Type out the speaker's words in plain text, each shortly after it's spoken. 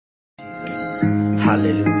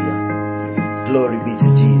Hallelujah. Glory be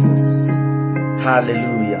to Jesus.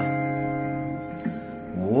 Hallelujah.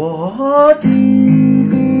 What?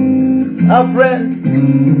 Our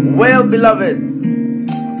friend, well beloved,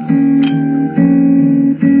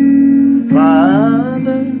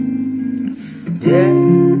 Father, yeah.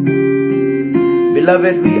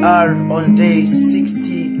 Beloved, we are on day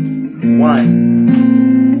 61.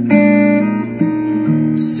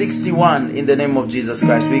 61 in the name of Jesus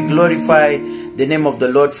Christ. We glorify the name of the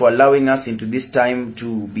Lord for allowing us into this time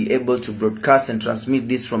to be able to broadcast and transmit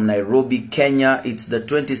this from Nairobi, Kenya. It's the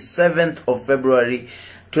 27th of February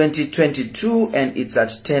 2022 and it's at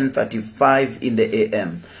 10:35 in the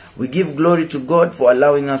AM. We give glory to God for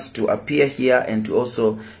allowing us to appear here and to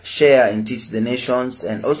also share and teach the nations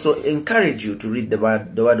and also encourage you to read the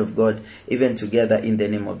word of God even together in the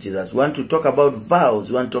name of Jesus. We want to talk about vows.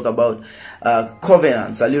 We want to talk about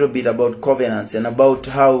covenants, a little bit about covenants and about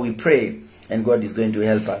how we pray, and God is going to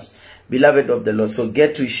help us. Beloved of the Lord, so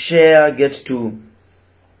get to share, get to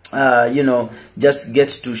just get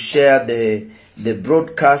to share the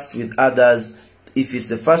broadcast with others. If it's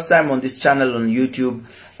the first time on this channel on YouTube,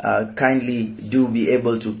 kindly do be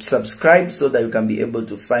able to subscribe so that you can be able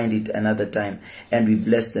to find it another time. And we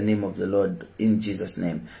bless the name of the Lord in Jesus'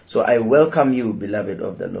 name. So I welcome you, beloved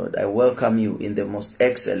of the Lord. I welcome you in the most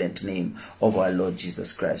excellent name of our Lord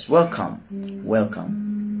Jesus Christ. Welcome,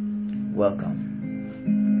 welcome, welcome.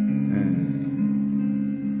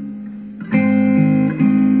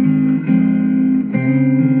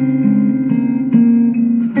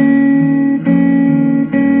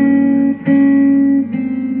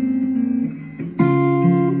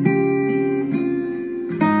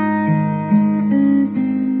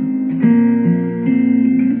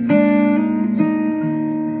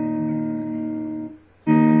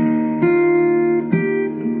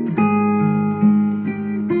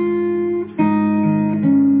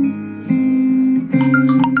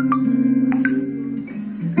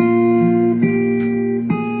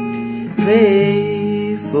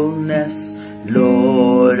 Faithfulness,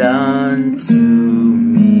 Lord, unto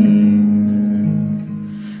me.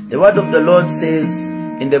 The word of the Lord says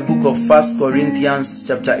in the book of 1 Corinthians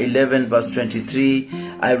chapter 11 verse 23,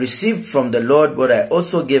 I received from the Lord what I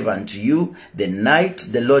also gave unto you. The night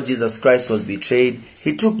the Lord Jesus Christ was betrayed,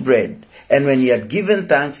 he took bread, and when he had given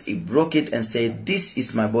thanks, he broke it and said, this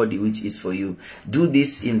is my body which is for you. Do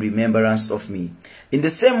this in remembrance of me. In the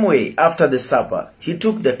same way, after the supper, he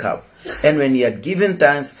took the cup, and when he had given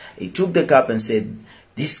thanks, he took the cup and said,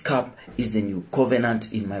 this cup is the new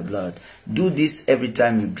covenant in my blood. Do this every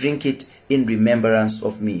time you drink it in remembrance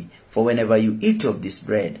of me. For whenever you eat of this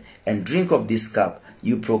bread and drink of this cup,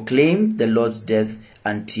 you proclaim the Lord's death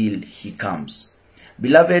until he comes.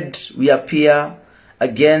 Beloved, we appear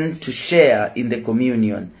again to share in the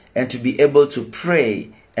communion and to be able to pray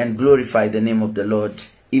and glorify the name of the Lord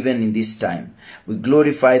even in this time. We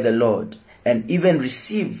glorify the Lord and even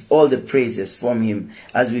receive all the praises from him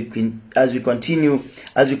as we continue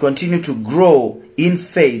to grow in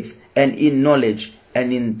faith and in knowledge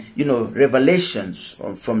and in revelations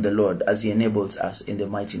from the Lord as he enables us in the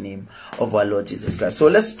mighty name of our Lord Jesus Christ. So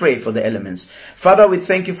let's pray for the elements. Father, we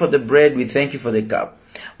thank you for the bread, we thank you for the cup.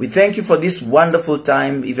 We thank you for this wonderful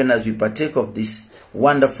time, even as we partake of this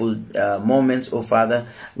wonderful moments, oh Father.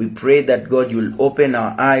 We pray that God, you will open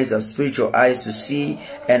our eyes, our spiritual eyes to see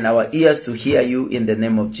and our ears to hear you in the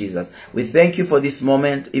name of Jesus. We thank you for this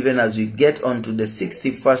moment, even as we get on to the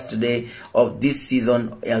 61st day of this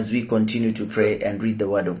season, as we continue to pray and read the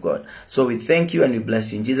word of God. So we thank you and we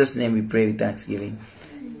bless you. In Jesus' name we pray with thanksgiving.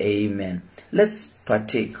 Amen. Let's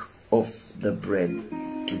partake of the bread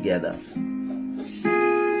together.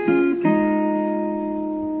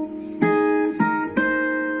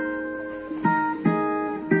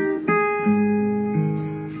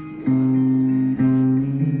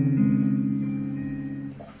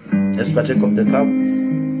 Let's partake of the cup.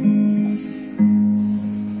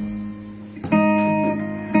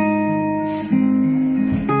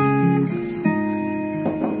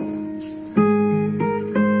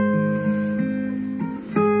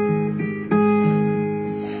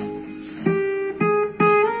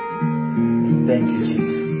 Thank you,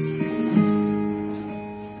 Jesus.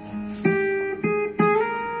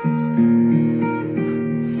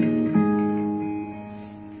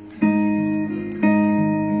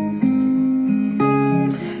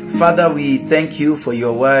 Father, we thank you for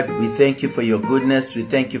your word. We thank you for your goodness. We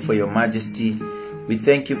thank you for your majesty. We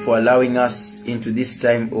thank you for allowing us into this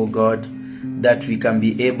time, oh God, that we can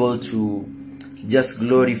be able to just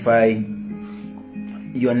glorify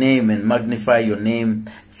your name and magnify your name,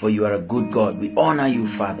 for you are a good God. We honor you,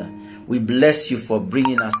 Father. We bless you for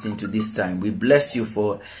bringing us into this time. We bless you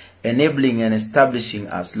for enabling and establishing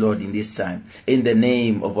us, Lord, in this time. In the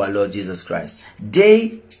name of our Lord Jesus Christ.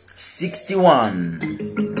 Day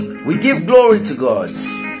 61. We give glory to God.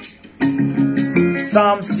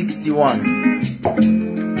 Psalm 61.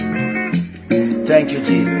 Thank you,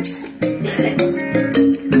 Jesus.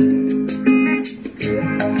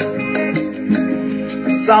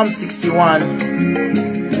 Psalm 61.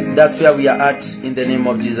 That's where we are at in the name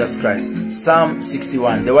of Jesus Christ. Psalm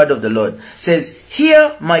 61. The word of the Lord says,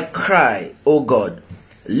 "Hear my cry, O God.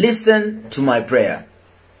 Listen to my prayer.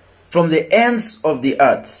 From the ends of the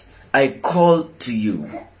earth, I call to you.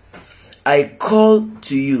 I call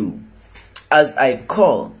to you. As I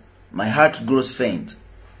call, my heart grows faint.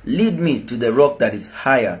 Lead me to the rock that is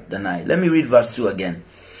higher than I." Let me read verse 2 again.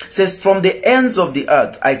 It says, "From the ends of the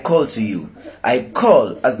earth, I call to you. I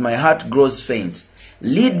call as my heart grows faint.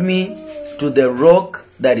 Lead me to the rock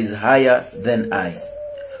that is higher than I.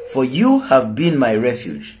 For you have been my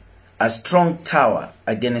refuge, a strong tower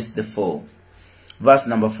against the foe." Verse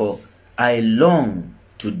number 4. "I long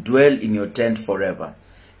to dwell in your tent forever,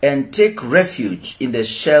 and take refuge in the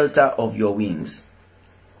shelter of your wings.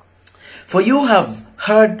 For you have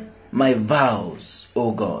heard my vows, O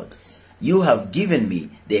God. You have given me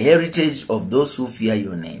the heritage of those who fear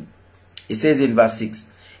your name." It says in verse 6,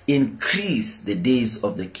 "Increase the days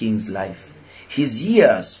of the king's life, his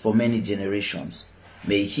years for many generations.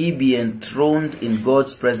 May he be enthroned in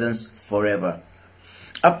God's presence forever.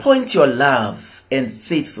 Appoint your love and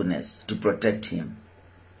faithfulness to protect him."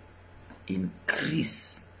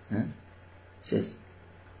 Increase. It says,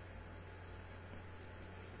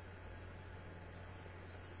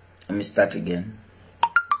 let me start again.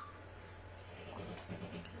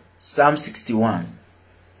 Psalm 61.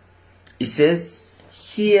 It says,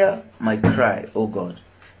 "Hear my cry, O God.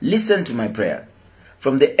 Listen to my prayer.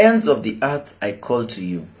 From the ends of the earth I call to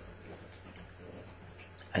you.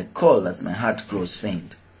 I call as my heart grows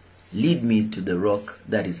faint. Lead me to the rock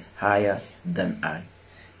that is higher than I.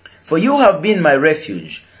 For you have been my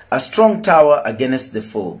refuge, a strong tower against the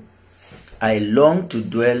foe. I long to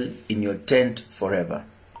dwell in your tent forever,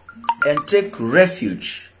 and take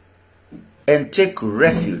refuge, in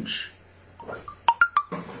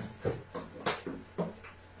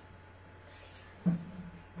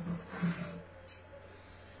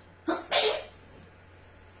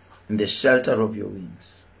the shelter of your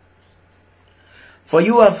wings. For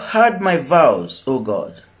you have heard my vows, O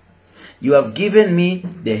God. You have given me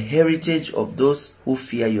the heritage of those who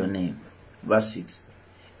fear your name." Verse 6.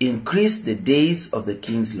 "Increase the days of the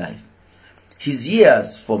king's life, his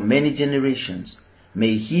years for many generations.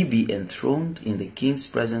 May he be enthroned in the king's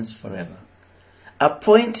presence forever.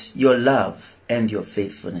 Appoint your love and your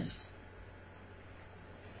faithfulness."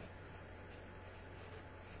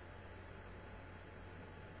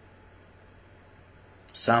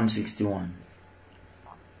 Psalm 61.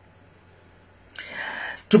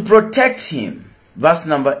 "To protect him." Verse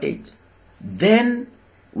number 8. "Then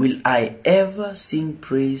will I ever sing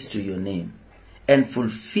praise to your name, and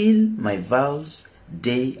fulfill my vows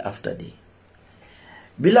day after day."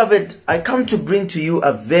 Beloved, I come to bring to you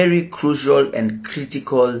a very crucial and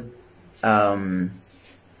critical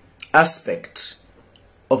aspect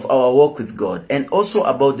of our walk with God, and also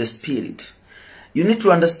about the Spirit. You need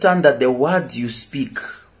to understand that the words you speak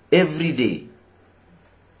every day,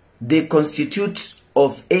 they constitute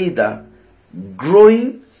of either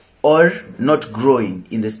growing or not growing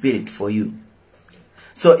in the Spirit for you.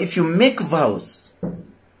 So if you make vows,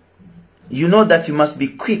 you know that you must be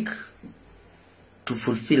quick to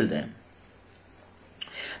fulfill them.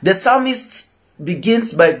 The psalmist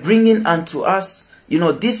begins by bringing unto us,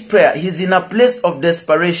 this prayer. He's in a place of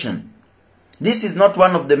desperation. This is not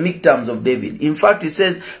one of the miktam's of David. In fact, it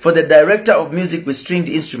says, for the director of music with stringed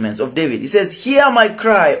instruments of David, it says, "Hear my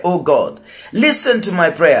cry, O God. Listen to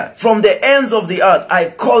my prayer. From the ends of the earth,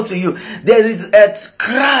 I call to you." There is a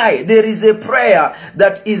cry. There is a prayer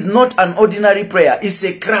that is not an ordinary prayer. It's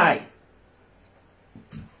a cry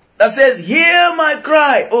that says, "Hear my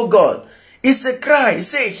cry, O God." It's a cry.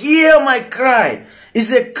 Say, "Hear my cry."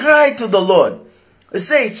 It's a cry to the Lord.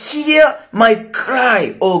 Say, "Hear my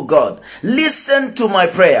cry, O God. Listen to my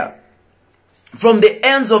prayer. From the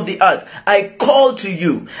ends of the earth, I call to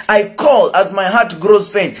you. I call as my heart grows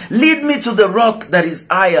faint. Lead me to the rock that is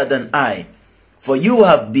higher than I. For you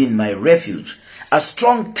have been my refuge, a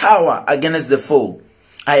strong tower against the foe.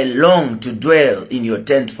 I long to dwell in your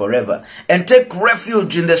tent forever, and take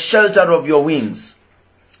refuge in the shelter of your wings.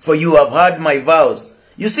 For you have heard my vows."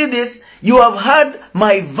 You see this? You have heard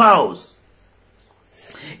my vows.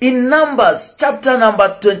 In Numbers chapter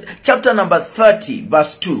number 30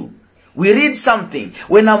 verse 2, we read something.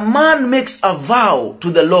 When a man makes a vow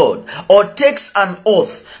to the Lord or takes an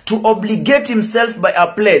oath to obligate himself by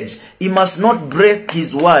a pledge, he must not break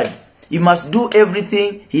his word. He must do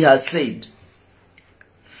everything he has said.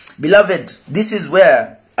 Beloved, this is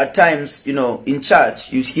where at times, in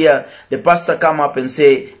church, you hear the pastor come up and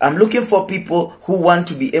say, I'm looking for people who want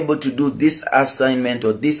to be able to do this assignment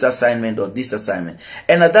or this assignment or this assignment.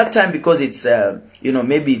 And at that time, because it's,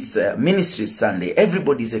 maybe it's Ministry Sunday,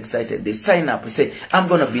 everybody's excited. They sign up and say, I'm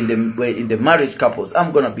going to be in the marriage couples.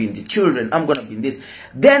 I'm going to be in the children. I'm going to be in this.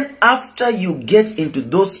 Then after you get into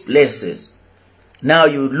those places, now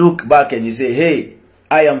you look back and you say, hey,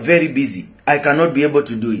 I am very busy. I cannot be able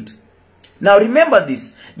to do it. Now remember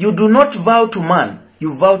this. You do not vow to man,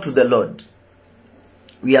 you vow to the Lord.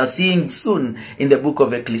 We are seeing soon in the book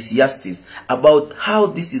of Ecclesiastes about how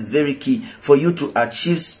this is very key for you to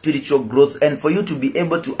achieve spiritual growth and for you to be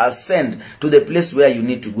able to ascend to the place where you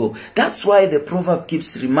need to go. That's why the proverb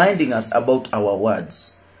keeps reminding us about our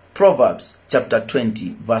words. Proverbs chapter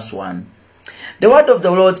 20 verse 1. The word of the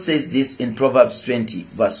Lord says this in Proverbs 20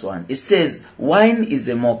 verse 1. It says, wine is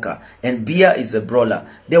a mocker and beer is a brawler.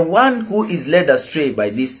 The one who is led astray by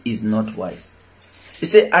this is not wise. It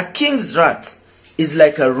says, a king's wrath is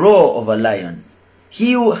like a roar of a lion.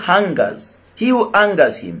 He who angers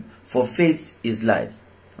him forfeits his life.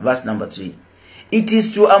 Verse number 3. It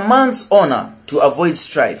is to a man's honor to avoid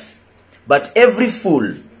strife, but every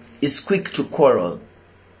fool is quick to quarrel.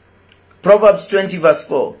 Proverbs 20 verse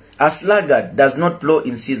 4. A sluggard does not plow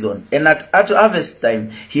in season, and at harvest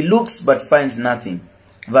time he looks but finds nothing.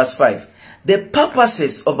 Verse 5. The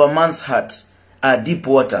purposes of a man's heart are deep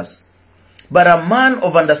waters, but a man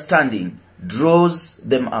of understanding draws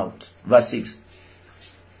them out. Verse 6.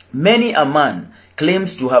 Many a man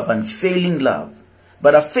claims to have unfailing love,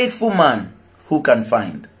 but a faithful man who can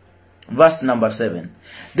find? Verse number 7.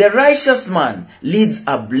 The righteous man leads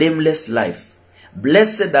a blameless life.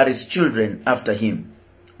 Blessed are his children after him.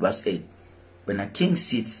 Verse 8. When a king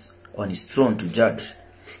sits on his throne to judge,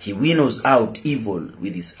 he winnows out evil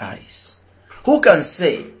with his eyes. Who can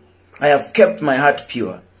say, I have kept my heart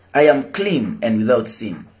pure, I am clean and without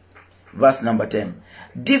sin? Verse number 10.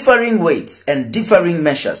 Differing weights and differing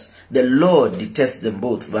measures, the Lord detests them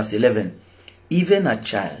both. Verse 11. Even a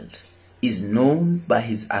child is known by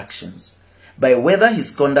his actions, by whether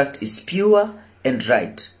his conduct is pure and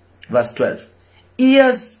right. Verse 12.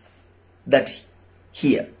 Ears that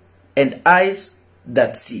hear and eyes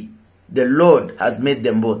that see, the Lord has made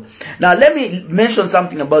them both. Now let me mention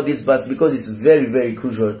something about this verse, because it's very, very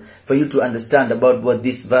crucial for you to understand about what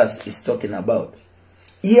this verse is talking about.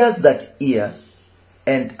 Ears that hear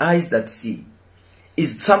and eyes that see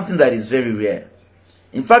is something that is very rare.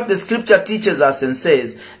 In fact, the scripture teaches us and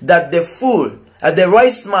says that the fool, the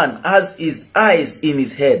wise man, has his eyes in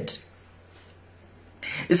his head.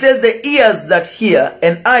 It says the ears that hear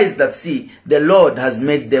and eyes that see, the Lord has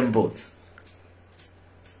made them both.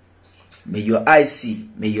 May your eyes see,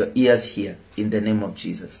 may your ears hear, in the name of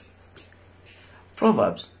Jesus.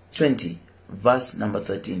 Proverbs 20 verse number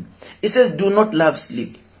 13. It says, do not love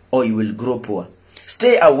sleep or you will grow poor.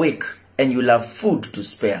 Stay awake and you will have food to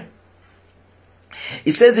spare.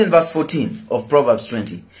 It says in verse 14 of Proverbs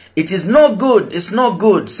 20, it is no good, it's no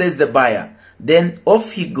good, says the buyer. Then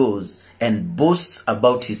off he goes and boasts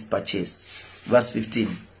about his purchase. Verse 15.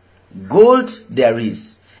 Gold there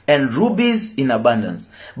is, and rubies in abundance,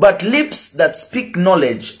 but lips that speak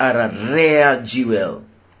knowledge are a rare jewel.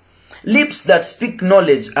 Lips that speak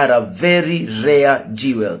knowledge are a very rare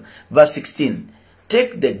jewel. Verse 16.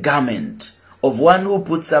 Take the garment of one who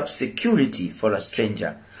puts up security for a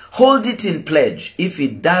stranger. Hold it in pledge if he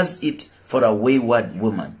does it for a wayward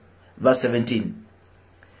woman. Verse 17.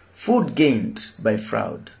 Food gained by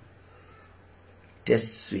fraud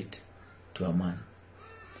tastes sweet to a man,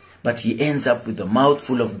 but he ends up with a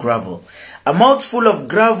mouthful of gravel. A mouthful of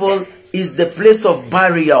gravel is the place of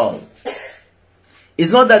burial.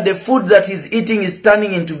 It's not that the food that he's eating is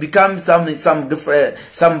turning into become some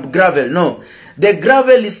gravel. No, the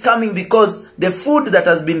gravel is coming because the food that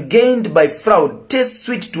has been gained by fraud tastes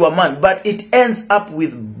sweet to a man, but it ends up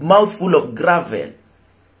with mouthful of gravel.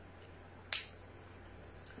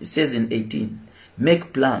 It says in 18,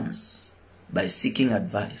 make plans by seeking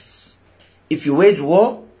advice. If you wage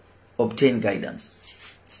war, obtain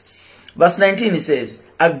guidance. Verse 19, it says,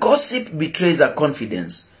 a gossip betrays a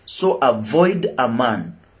confidence, so avoid a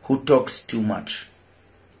man who talks too much.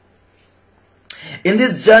 In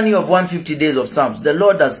this journey of 150 days of Psalms, the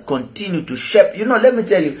Lord has continued to shape. You know, let me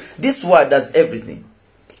tell you, this word does everything.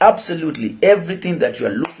 Absolutely everything that you are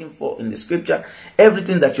looking for in the scripture,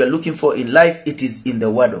 everything that you are looking for in life, it is in the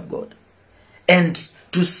word of God. And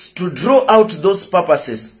to draw out those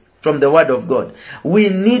purposes from the word of God, we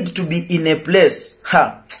need to be in a place.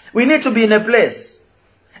 We need to be in a place.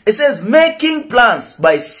 It says, make plans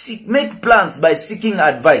by seeking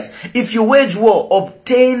advice. If you wage war,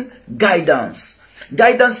 obtain guidance.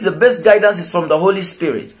 Guidance, the best guidance is from the Holy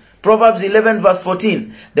Spirit. Proverbs 11 verse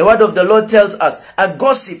 14. The word of the Lord tells us, a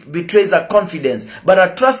gossip betrays a confidence, but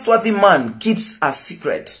a trustworthy man keeps a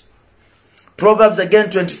secret. Proverbs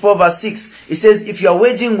again 24 verse 6. It says, if you are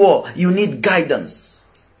waging war, you need guidance.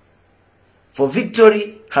 For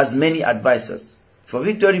victory has many advisors. For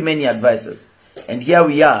victory, many advisors. And here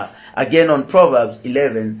we are again on Proverbs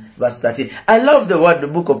 11 verse 13. I love the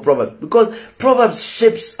book of Proverbs, because Proverbs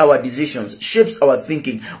shapes our decisions, shapes our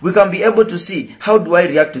thinking. We can be able to see, how do I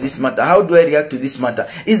react to this matter? How do I react to this matter?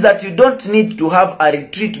 Is that you don't need to have a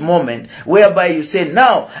retreat moment whereby you say,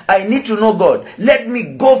 now I need to know God. Let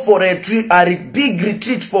me go for a big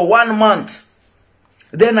retreat for 1 month.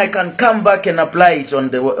 Then I can come back and apply it on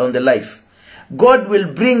the life. God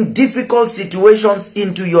will bring difficult situations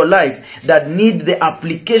into your life that need the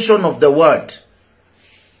application of the word.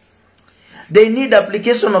 They need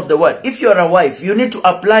application of the word. If you are a wife, you need to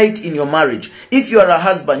apply it in your marriage. If you are a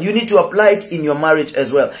husband, you need to apply it in your marriage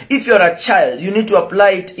as well. If you are a child, you need to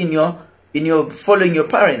apply it in your following your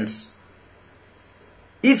parents.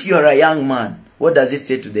 If you are a young man, what does it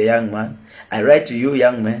say to the young man? I write to you,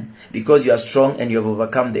 young man, because you are strong and you have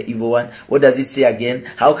overcome the evil one. What does it say again?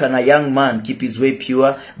 How can a young man keep his way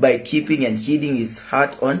pure? By keeping and heeding his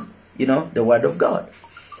heart on, the word of God.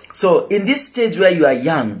 So in this stage where you are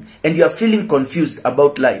young and you are feeling confused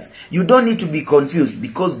about life, you don't need to be confused,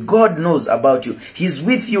 because God knows about you. He's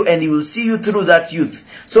with you and he will see you through that youth.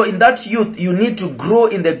 So in that youth, you need to grow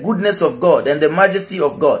in the goodness of God and the majesty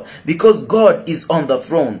of God, because God is on the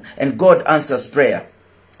throne and God answers prayer.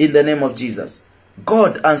 In the name of Jesus,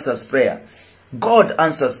 God answers prayer. God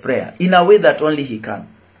answers prayer in a way that only he can.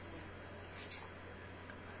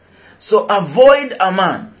 So avoid a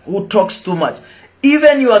man who talks too much.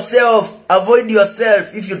 Even yourself, avoid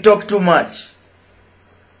yourself if you talk too much.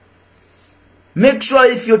 Make sure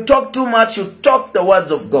if you talk too much, you talk the words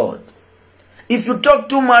of God. If you talk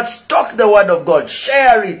too much, talk the word of God.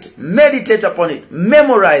 Share it, meditate upon it,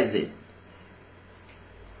 memorize it.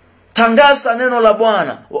 Tangaza neno la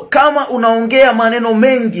Bwana. Kama unaongea maneno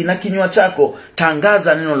mengi na kinywa chako,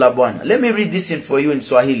 tangaza neno la Bwana. Let me read this in for you in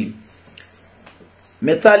Swahili.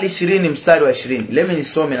 Methali 20 mstari wa 20. Let me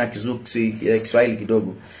nisome na Kiswahili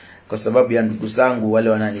kidogo, kwa sababu ya ndugu zangu wale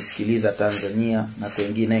wananisikiliza Tanzania na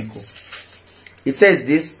kwengineko. It says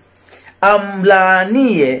this,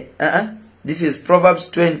 amlaanie, this is Proverbs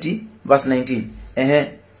 20 verse 19.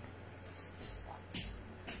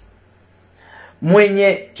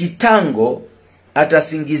 Mwenye kitango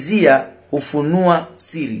atasingizia ufunua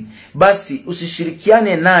siri, basi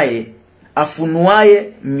usishirikiane naye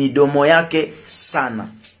afunuaye midomo yake sana.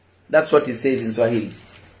 That's what it says in Swahili.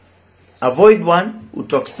 Avoid one who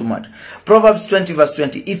talks too much. Proverbs 20 verse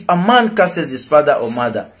 20. If a man curses his father or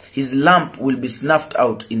mother, his lamp will be snuffed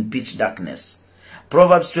out in pitch darkness.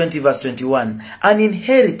 Proverbs 20 verse 21. An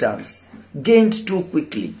inheritance gained too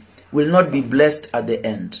quickly will not be blessed at the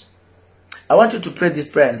end. I want you to pray this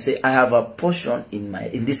prayer and say, I have a portion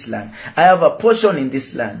in this land. I have a portion in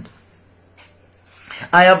this land.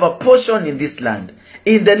 I have a portion in this land.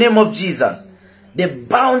 In the name of Jesus, the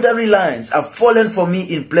boundary lines have fallen for me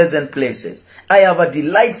in pleasant places. I have a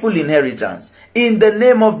delightful inheritance. In the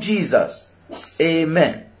name of Jesus.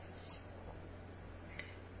 Amen.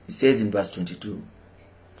 It says in verse 22,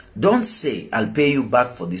 don't say, I'll pay you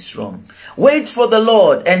back for this wrong. Wait for the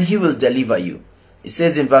Lord and he will deliver you. It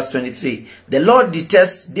says in verse 23, the Lord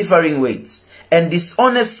detests differing weights, and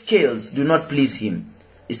dishonest scales do not please him.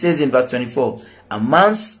 It says in verse 24, a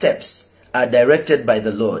man's steps are directed by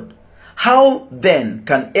the Lord. How then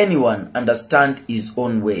can anyone understand his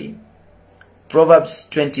own way? Proverbs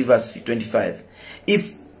 20 verse 25.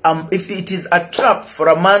 If it is a trap for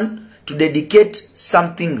a man to dedicate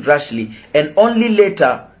something rashly and only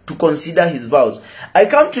later to consider his vows. I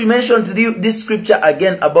come to mention to you this scripture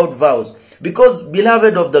again about vows, because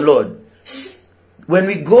beloved of the Lord, when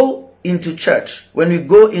we go into church, when we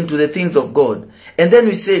go into the things of God, and then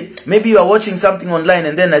we say, maybe you are watching something online,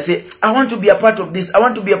 and then I say, I want to be a part of this, I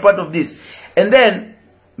want to be a part of this. And then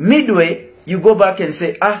midway, you go back and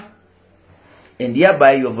say, and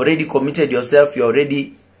hereby you have already committed yourself, you're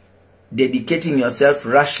already dedicating yourself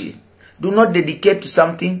rashly. Do not dedicate to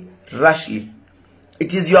something rashly.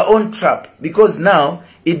 It is your own trap, because now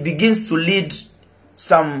it begins to lead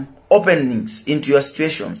some openings into your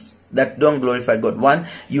situations that don't glorify God. One,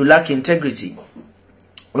 you lack integrity.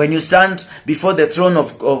 When you stand before the throne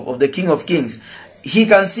of the King of Kings, he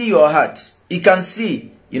can see your heart. He can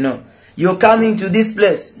see, you're coming to this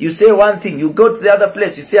place. You say one thing. You go to the other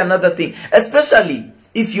place. You say another thing. Especially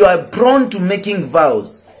if you are prone to making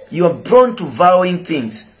vows. You are prone to vowing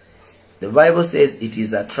things. The Bible says it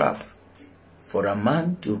is a trap for a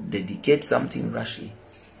man to dedicate something rashly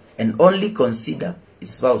and only consider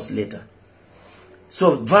his vows later.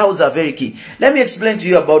 So vows are very key. Let me explain to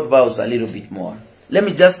you about vows a little bit more. Let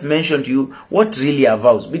me just mention to you what really are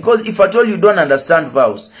vows. Because if at all you don't understand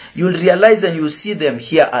vows, you'll realize and you'll see them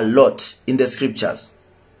here a lot in the scriptures.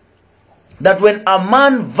 That when a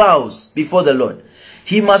man vows before the Lord,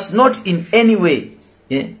 he must not in any way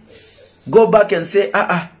go back and say,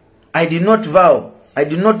 I did not vow. I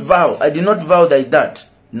did not vow. I did not vow like that.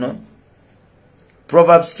 No.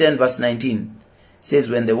 Proverbs 10 verse 19 says,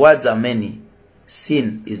 when the words are many,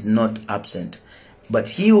 sin is not absent. But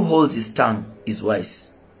he who holds his tongue is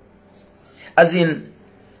wise. As in,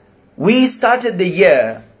 we started the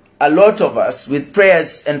year, a lot of us, with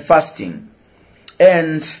prayers and fasting.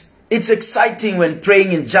 And it's exciting when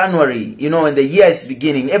praying in January, when the year is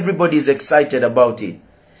beginning. Everybody is excited about it.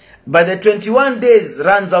 But the 21 days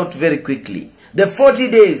runs out very quickly. The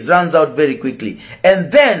 40 days runs out very quickly.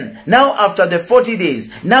 And then, now after the 40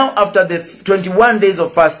 days, now after the 21 days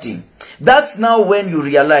of fasting, that's now when you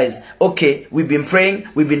realize, okay, we've been praying,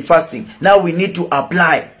 we've been fasting. Now we need to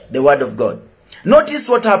apply the word of God. Notice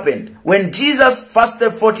what happened. When Jesus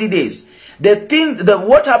fasted 40 days,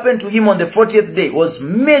 what happened to him on the 40th day was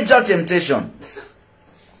major temptation.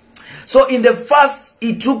 So in the fast,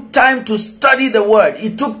 he took time to study the word.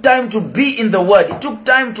 He took time to be in the word. He took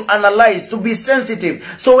time to analyze, to be sensitive.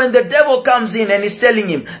 So when the devil comes in and is telling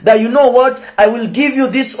him that, you know what, I will give you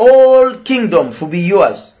this whole kingdom to be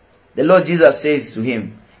yours. The Lord Jesus says to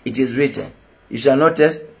him, it is written, you shall not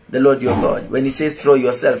test the Lord your God. When he says throw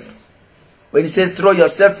yourself. When he says throw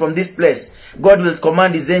yourself from this place, God will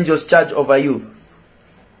command his angels charge over you.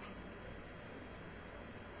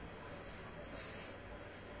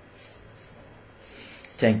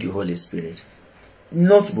 Thank you, Holy Spirit.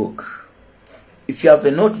 Notebook. If you have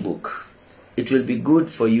a notebook, it will be good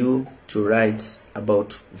for you to write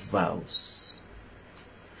about vows.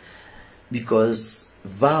 Because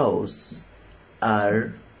vows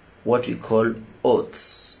are what we call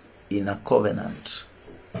oaths in a covenant.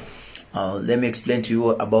 Let me explain to you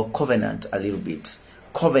about covenant a little bit.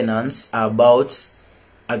 Covenants are about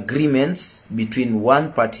agreements between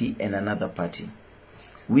one party and another party.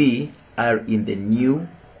 We are in the new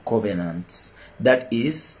covenant. That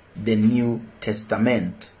is the New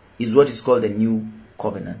Testament, is what is called the new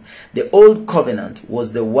covenant. The old covenant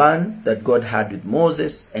was the one that God had with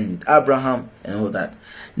Moses and with Abraham and all that.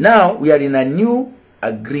 Now we are in a new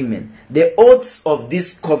agreement. The oaths of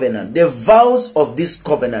this covenant, the vows of this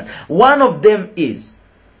covenant, one of them is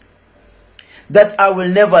that I will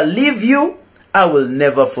never leave you, I will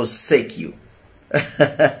never forsake you.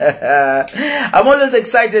 I'm always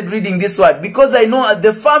excited reading this word because I know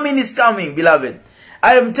the famine is coming, beloved.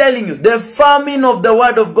 I am telling you, the famine of the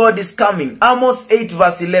word of God is coming. Amos 8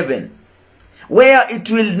 verse 11. Where it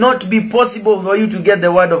will not be possible for you to get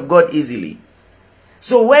the word of God easily.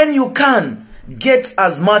 So when you can, get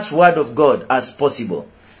as much word of God as possible.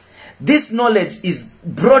 This knowledge is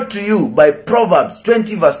brought to you by Proverbs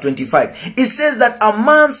 20 verse 25. It says that a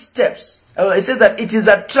man's steps, it says that it is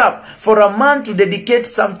a trap for a man to dedicate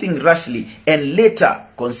something rashly and later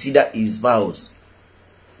consider his vows.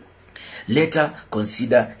 Later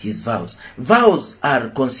consider his vows. Vows are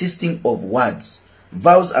consisting of words.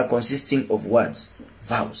 Vows are consisting of words.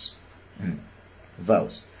 Vows.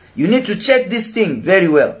 Vows. You need to check this thing very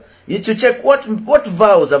well. You need to check what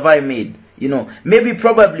vows have I made. Maybe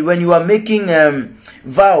probably when you are making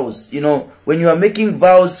vows, when you are making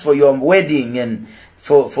vows for your wedding and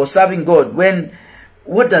for serving God,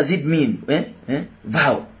 what does it mean?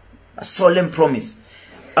 Vow. A solemn promise.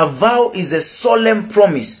 A vow is a solemn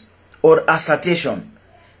promise or assertion.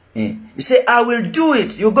 You say, I will do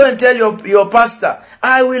it. You go and tell your pastor,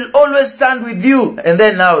 I will always stand with you. And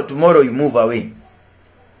then now, tomorrow you move away.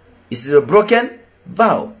 This is a broken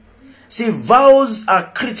vow. See, vows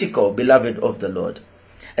are critical, beloved of the Lord.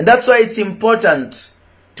 And that's why it's important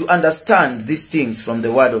to understand these things from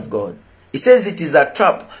the word of God. It says it is a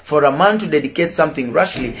trap for a man to dedicate something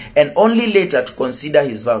rashly and only later to consider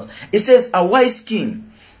his vows. It says a wise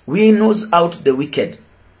king winnows out the wicked.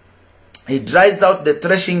 He drives out the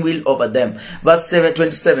threshing wheel over them. Verse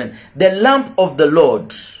 27. The lamp of the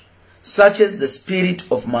Lord searches the spirit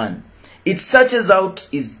of man. It searches out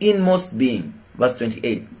his inmost being. Verse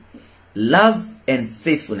 28. Love and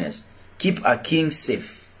faithfulness keep a king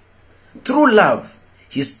safe. Through love,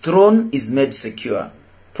 his throne is made secure.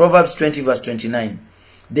 Proverbs 20 verse 29.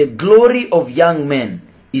 The glory of young men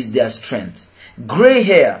is their strength. Gray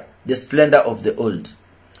hair, the splendor of the old.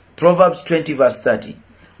 Proverbs 20 verse 30.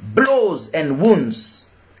 Blows and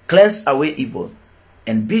wounds cleanse away evil,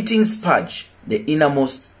 and beatings purge the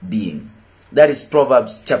innermost being. That is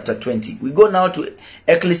Proverbs chapter 20. We go now to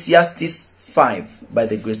Ecclesiastes 5 by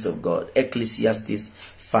the grace of God. Ecclesiastes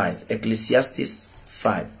 5. Ecclesiastes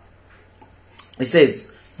 5. It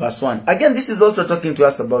says, verse 1. Again, this is also talking to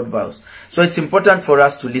us about vows. So it's important for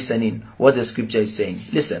us to listen in what the scripture is saying.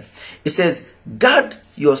 Listen. It says, guard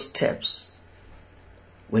your steps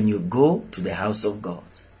when you go to the house of God.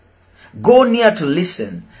 Go near to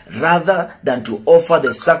listen rather than to offer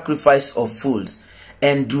the sacrifice of fools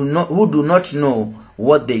and who do not know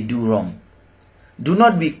what they do wrong. Do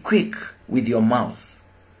not be quick with your mouth.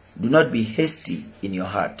 Do not be hasty in your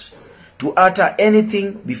heart to utter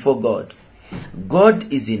anything before God.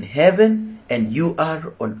 God is in heaven and you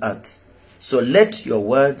are on earth. So let your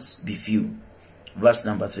words be few. Verse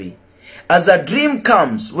number 3. As a dream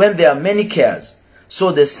comes when there are many cares,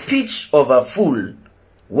 so the speech of a fool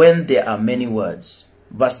when there are many words.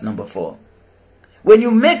 Verse number 4. When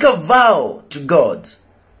you make a vow to God,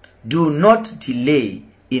 do not delay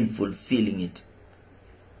in fulfilling it.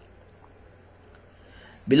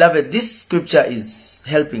 Beloved, this scripture is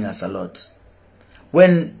helping us a lot.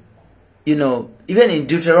 When, even in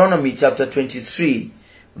Deuteronomy chapter 23,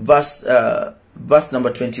 verse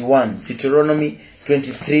number 21, Deuteronomy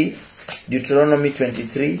 23, Deuteronomy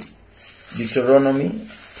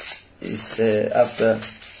is after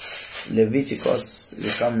Leviticus, we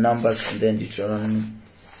come Numbers and then Deuteronomy.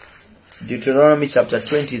 Deuteronomy chapter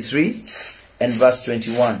 23 and verse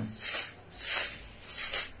 21.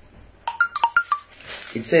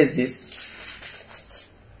 It says this.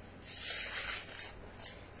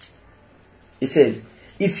 It says,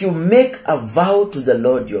 if you make a vow to the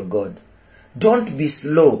Lord your God, don't be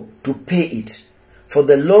slow to pay it, for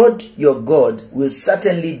the Lord your God will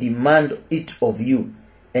certainly demand it of you,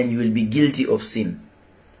 and you will be guilty of sin.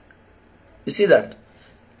 You see that?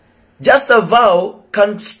 Just a vow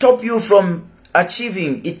can stop you from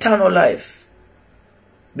achieving eternal life,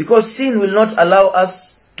 because sin will not allow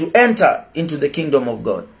us to enter into the kingdom of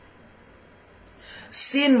God.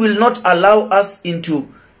 Sin will not allow us to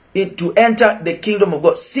enter the kingdom of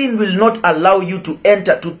God. Sin will not allow you to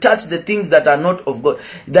enter, to touch the things that are not of God,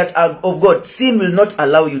 that are of God. Sin will not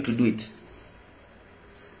allow you to do it.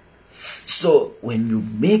 So when you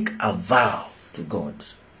make a vow to God,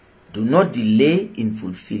 do not delay in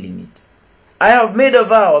fulfilling it. I have made a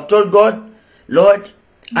vow. I've told God, Lord,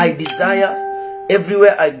 I desire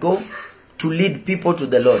everywhere I go to lead people to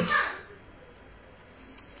the Lord.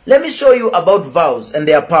 Let me show you about vows and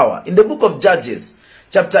their power. In the book of Judges,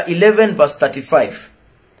 chapter 11, verse 35.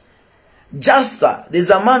 Jephthah, there's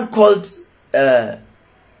a man called, let's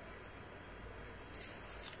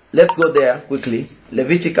go there quickly.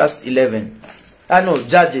 Leviticus 11.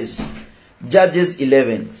 Judges. Judges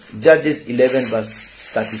 11. Judges 11, verse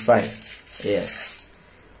 35. Yes.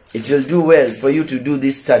 It will do well for you to do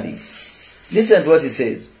this study. Listen to what he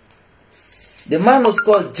says. The man was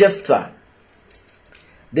called Jephthah.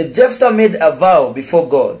 The Jephthah made a vow before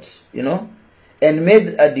God, and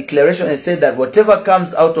made a declaration and said that whatever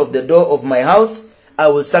comes out of the door of my house, I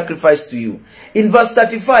will sacrifice to you. In verse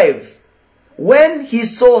 35, when he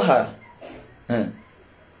saw her,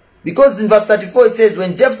 because in verse 34 it says,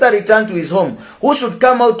 when Jephthah returned to his home, who should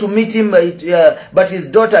come out to meet him but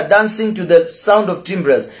his daughter dancing to the sound of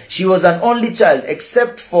timbrels? She was an only child,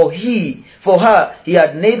 except for her he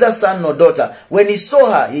had neither son nor daughter. When he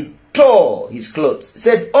saw her, he tore his clothes. He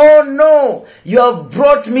said, oh no, you have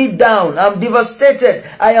brought me down. I'm devastated.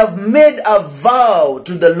 I have made a vow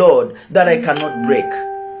to the Lord that I cannot break.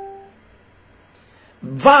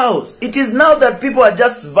 Vows. It is now that people are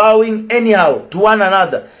just vowing anyhow to one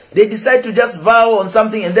another. They decide to just vow on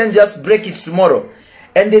something and then just break it tomorrow.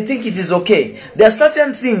 And they think it is okay. There are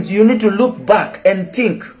certain things you need to look back and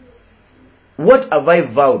think, what have I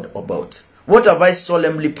vowed about? What have I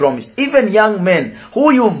solemnly promised? Even young men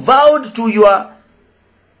who you vowed to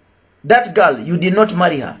that girl, you did not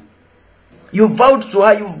marry her. You vowed to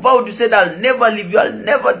her, you said, I'll never leave you,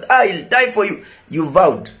 I'll die for you. You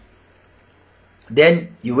vowed.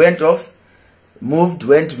 Then you went off,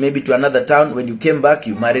 went maybe to another town. When you came back,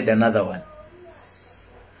 you married another one.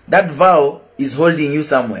 That vow is holding you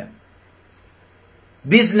somewhere.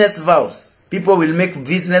 Business vows. People will make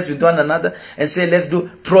business with one another and say, let's do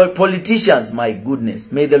politicians. My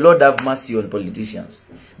goodness. May the Lord have mercy on politicians.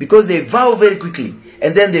 Because they vow very quickly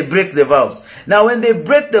and then they break the vows. Now when they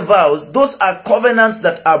break the vows, those are covenants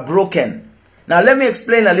that are broken. Now let me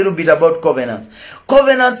explain a little bit about covenants.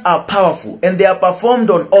 Covenants are powerful and they are performed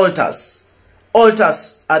on altars.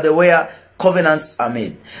 Altars are the where covenants are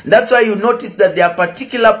made. That's why you notice that there are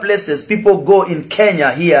particular places people go in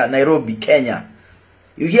Kenya, here, Nairobi, Kenya.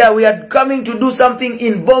 You hear we are coming to do something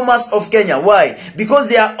in Bomas of Kenya. Why? Because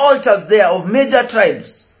there are altars there of major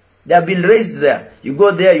tribes. They have been raised there. You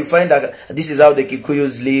go there, you find that this is how the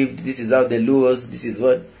Kikuyus lived, this is how the Luos, this is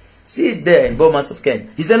what. See it there in Bomas of Kenya.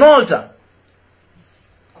 It's an altar.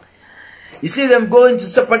 You see them going to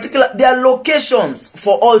some particular, there are locations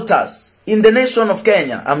for altars in the nation of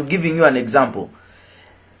Kenya. I'm giving you an example.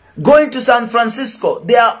 Going to San Francisco,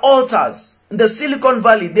 there are altars. In the Silicon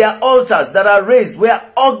Valley, there are altars that are raised where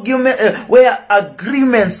agreements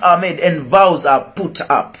are made and vows are put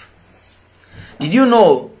up. Did you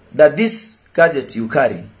know that this gadget you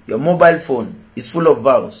carry, your mobile phone, is full of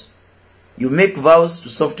vows? You make vows to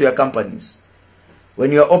software companies.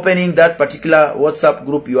 When you are opening that particular WhatsApp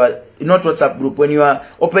group, you are not WhatsApp group. When you are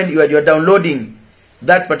you are downloading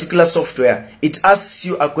that particular software, it asks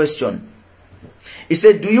you a question. It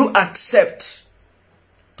said, do you accept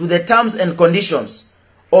to the terms and conditions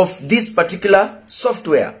of this particular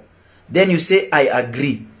software? Then you say, I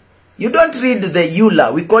agree. You don't read the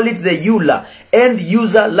EULA. We call it the EULA, End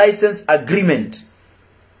User License Agreement.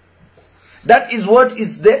 That is what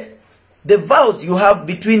is the vows you have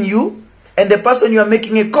between you and the person you are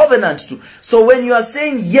making a covenant to. So when you are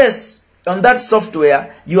saying yes on that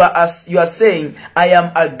software, you are saying, I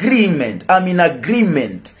am agreement. I'm in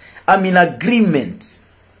agreement. I'm in agreement.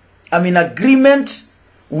 I'm in agreement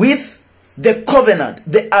with the covenant,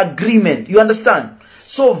 the agreement. You understand?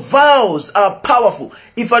 So vows are powerful.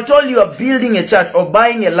 If at all you are building a church or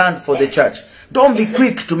buying a land for the church, don't be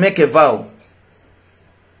quick to make a vow.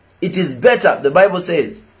 It is better, the Bible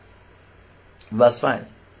says, verse 5,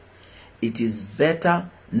 it is better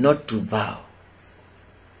not to vow.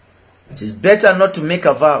 It is better not to make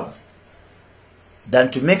a vow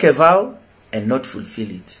than to make a vow and not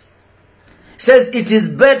fulfill it. It says it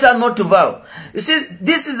is better not to vow. You see,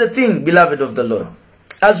 this is the thing, beloved of the Lord.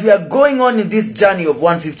 As we are going on in this journey of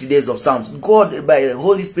 150 days of Psalms, God by the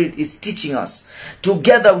Holy Spirit is teaching us.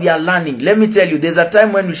 Together we are learning. Let me tell you, there's a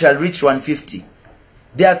time when we shall reach 150.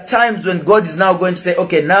 There are times when God is now going to say,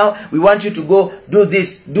 okay, now we want you to go do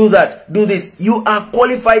this, do that, do this. You are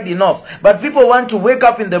qualified enough. But people want to wake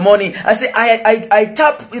up in the morning and say, I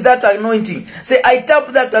tap with that anointing. Say, I tap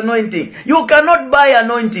that anointing. You cannot buy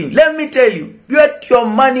anointing. Let me tell you, let your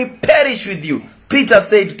money perish with you. Peter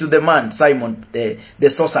said to the man, Simon, the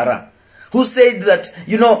sorcerer, who said that,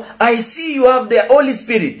 you know, I see you have the Holy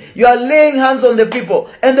Spirit. You are laying hands on the people.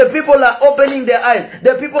 And the people are opening their eyes.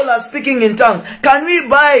 The people are speaking in tongues. Can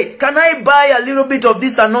I buy a little bit of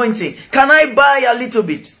this anointing? Can I buy a little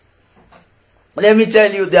bit? Let me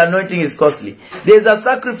tell you, the anointing is costly. There is a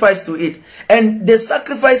sacrifice to it. And the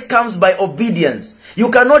sacrifice comes by obedience. You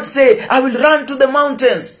cannot say, I will run to the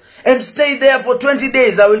mountains and stay there for 20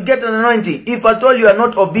 days, I will get an anointing. If at all you are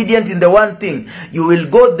not obedient in the one thing, you will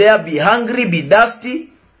go there, be hungry, be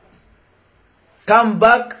dusty, come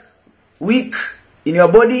back weak in your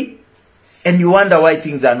body, and you wonder why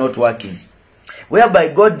things are not working.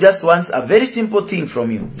 Whereby God just wants a very simple thing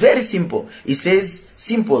from you. Very simple. He says,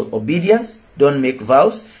 simple obedience, don't make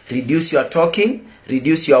vows, reduce your talking,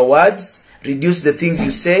 reduce your words, reduce the things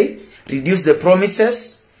you say, reduce the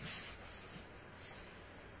promises.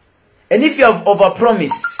 And if you have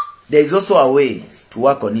overpromised, there is also a way to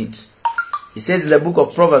work on it. He says in the book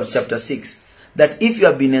of Proverbs chapter 6, that if you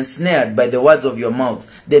have been ensnared by the words of your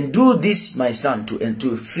mouth, then do this, my son,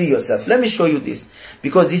 to free yourself. Let me show you this,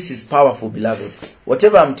 because this is powerful, beloved.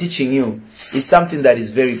 Whatever I'm teaching you is something that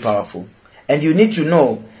is very powerful. And you need to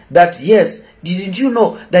know that, yes, didn't you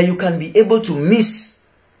know that you can be able to miss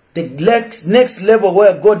the next level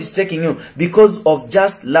where God is taking you because of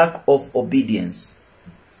just lack of obedience?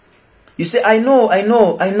 You say, I know.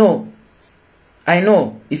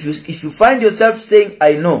 If you find yourself saying,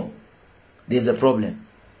 I know, there's a problem.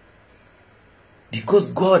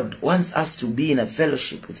 Because God wants us to be in a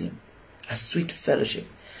fellowship with Him. A sweet fellowship.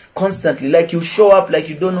 Constantly, like you show up like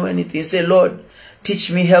you don't know anything. You say, Lord,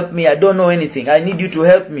 teach me, help me. I don't know anything. I need you to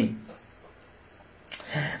help me.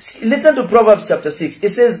 See, listen to Proverbs chapter 6. It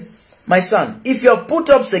says, my son, if you have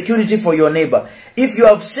put up security for your neighbor, if you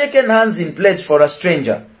have shaken hands in pledge for a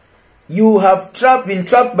stranger, you have been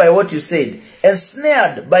trapped by what you said,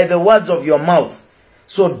 ensnared by the words of your mouth.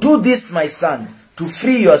 So do this, my son, to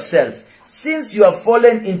free yourself. Since you have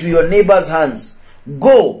fallen into your neighbor's hands,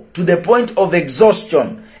 go to the point of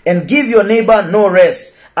exhaustion and give your neighbor no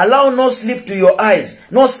rest. Allow no sleep to your eyes,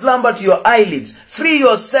 no slumber to your eyelids. Free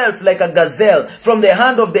yourself like a gazelle from the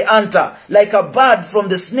hand of the hunter, like a bird from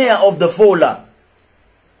the snare of the fowler.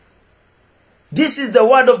 This is the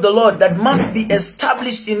word of the Lord that must be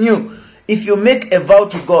established in you. If you make a vow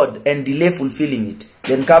to God and delay fulfilling it,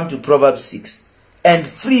 then come to Proverbs 6 and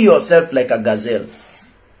free yourself like a gazelle.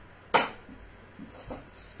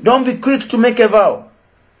 Don't be quick to make a vow.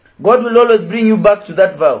 God will always bring you back to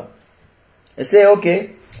that vow. And say,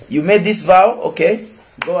 okay, you made this vow, okay,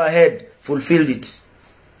 go ahead, fulfill it.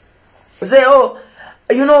 Say, oh,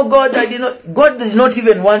 you know, God did not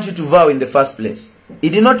even want you to vow in the first place. He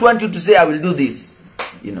did not want you to say, I will do this,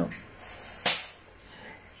 you know.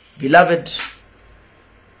 Beloved,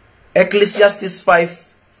 Ecclesiastes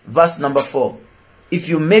 5, verse number 4. If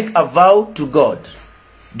you make a vow to God,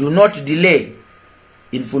 do not delay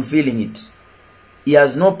in fulfilling it. He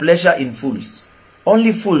has no pleasure in fools.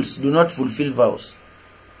 Only fools do not fulfill vows.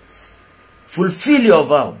 Fulfill your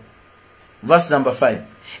vow. Verse number 5.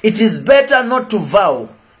 It is better not to vow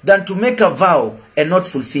than to make a vow and not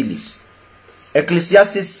fulfill it.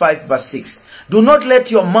 Ecclesiastes 5 verse 6. Do not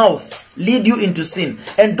let your mouth lead you into sin,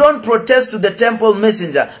 and don't protest to the temple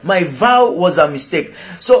messenger, my vow was a mistake.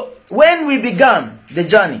 So when we began the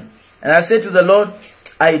journey, and I said to the Lord,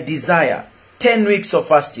 I desire 10 weeks of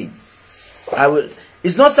fasting.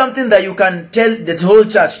 It's not something that you can tell the whole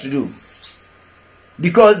church to do.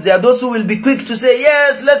 Because there are those who will be quick to say,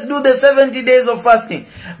 yes, let's do the 70 days of fasting.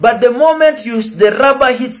 But the moment the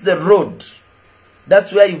rubber hits the road,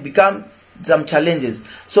 that's where you become some challenges.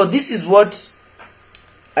 So this is what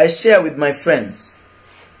I share with my friends.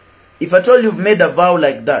 If at all you've made a vow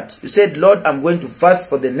like that, you said, Lord, I'm going to fast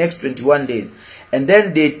for the next 21 days. And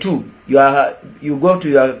then day 2, you go to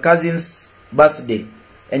your cousin's birthday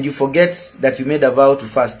and you forget that you made a vow to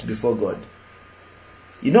fast before God.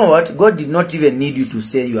 You know what? God did not even need you to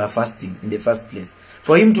say you are fasting in the first place.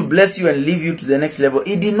 For him to bless you and leave you to the next level,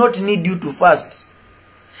 he did not need you to fast.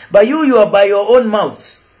 But you are by your own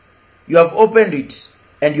mouth. You have opened it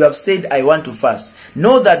and you have said, I want to fast.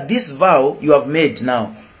 Know that this vow you have made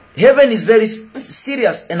now, heaven is very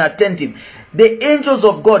serious and attentive. The angels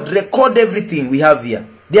of God record everything we have here.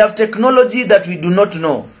 They have technology that we do not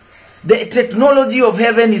know. The technology of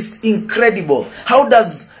heaven is incredible. How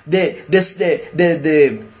does the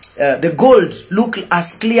gold look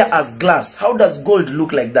as clear as glass? How does gold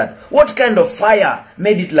look like that? What kind of fire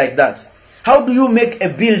made it like that? How do you make a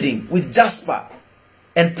building with jasper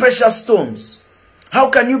and precious stones? How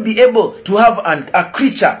can you be able to have a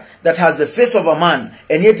creature that has the face of a man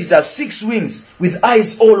and yet it has 6 wings with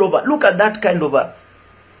eyes all over? Look at that kind of a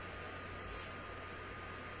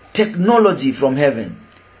technology from heaven.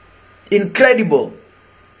 Incredible.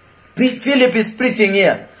 Philip is preaching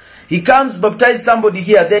here. He comes, baptizes somebody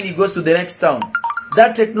here, then he goes to the next town.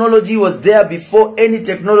 That technology was there before any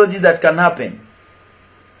technology that can happen.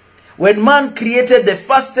 When man created the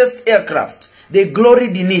fastest aircraft, they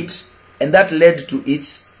gloried in it, and that led to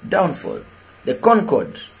its downfall. The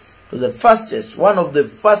Concorde was the fastest, one of the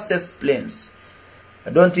fastest planes. I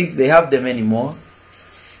don't think they have them anymore.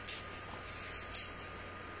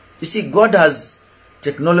 You see, God has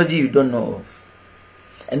technology you don't know of.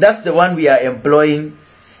 And that's the one we are employing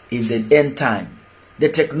in the end time. The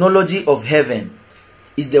technology of heaven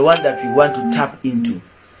is the one that we want to tap into.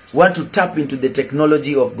 We want to tap into the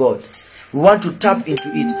technology of God. We want to tap into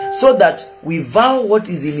it so that we vow what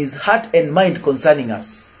is in his heart and mind concerning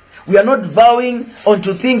us. We are not vowing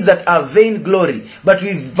onto things that are vain glory, but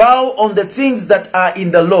we vow on the things that are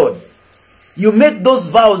in the Lord. You make those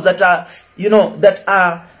vows that are,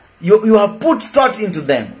 you have put thought into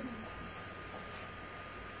them.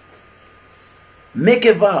 Make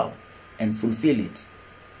a vow and fulfill it.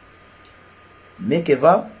 Make a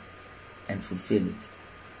vow and fulfill it.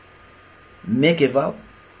 Make a vow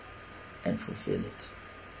and fulfill it.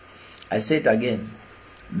 I say it again.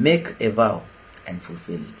 Make a vow and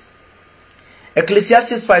fulfill it.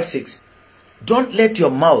 Ecclesiastes 5:6. Don't let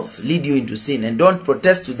your mouth lead you into sin, and don't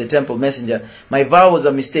protest to the temple messenger, my vow was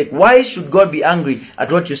a mistake. Why should God be angry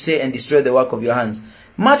at what you say and destroy the work of your hands?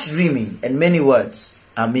 Much dreaming and many words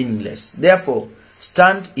are meaningless. Therefore,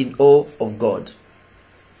 stand in awe of God.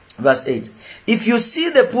 Verse 8. If you see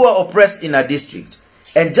the poor oppressed in a district,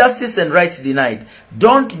 and justice and rights denied,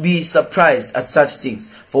 don't be surprised at such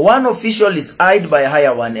things. For one official is eyed by a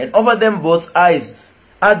higher one, and over them both eyes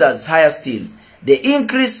others higher still. The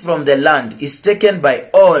increase from the land is taken by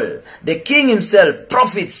all. The king himself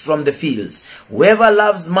profits from the fields. Whoever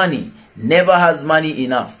loves money never has money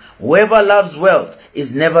enough. Whoever loves wealth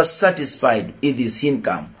is never satisfied with his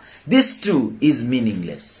income. This too is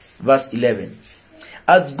meaningless. Verse 11.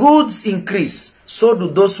 As goods increase, so do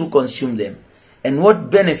those who consume them. And what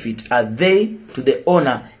benefit are they to the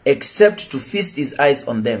owner except to feast his eyes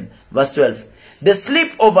on them? Verse 12. The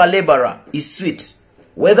sleep of a laborer is sweet,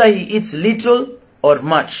 whether he eats little or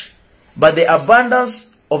much. But the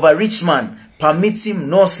abundance of a rich man permits him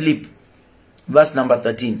no sleep. Verse number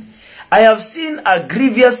 13. I have seen a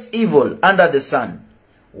grievous evil under the sun,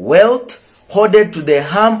 wealth hoarded to the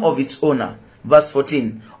harm of its owner. Verse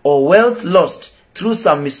 14. Or wealth lost through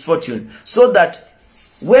some misfortune, so that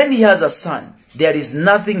when he has a son, there is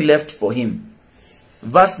nothing left for him.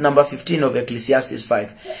 Verse number 15 of Ecclesiastes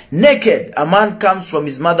 5. Naked a man comes from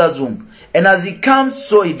his mother's womb, and as he comes,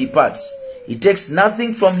 so he departs. He takes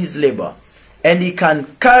nothing from his labor, and he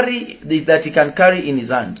can carry that he can carry in his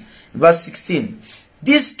hand. Verse 16.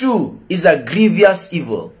 This too is a grievous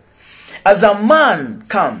evil. As a man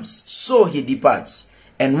comes, so he departs.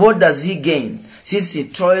 And what does he gain, since he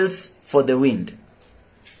toils for the wind?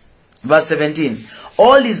 Verse 17.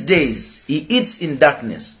 All his days he eats in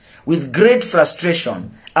darkness, with great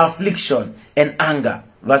frustration, affliction, and anger.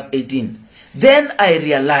 Verse 18. Then I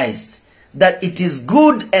realized that it is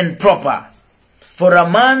good and proper for a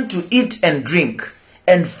man to eat and drink,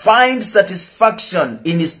 and find satisfaction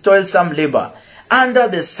in his toilsome labor under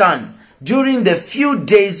the sun during the few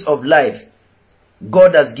days of life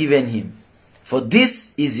God has given him. For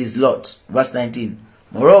this is his lot. Verse 19.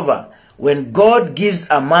 Moreover, when God gives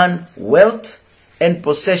a man wealth and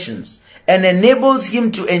possessions, and enables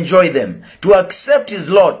him to enjoy them, to accept his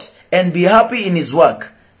lot, and be happy in his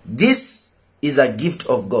work, this is a gift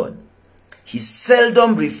of God. He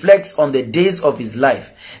seldom reflects on the days of his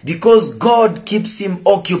life, because God keeps him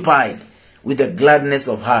occupied with the gladness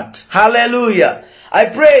of heart. Hallelujah. I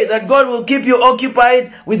pray that God will keep you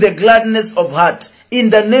occupied with the gladness of heart. In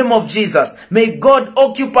the name of Jesus, may God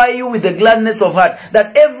occupy you with the gladness of heart,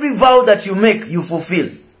 that every vow that you make, you fulfill.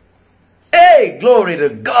 Hey, glory to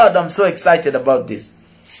God. I'm so excited about this.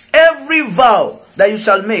 Every vow that you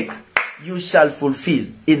shall make, you shall fulfill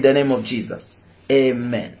in the name of Jesus.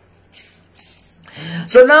 Amen.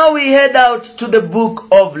 So now we head out to the book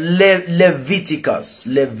of Leviticus.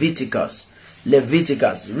 Leviticus.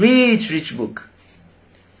 Rich book.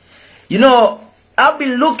 You know, I've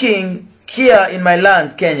been looking here in my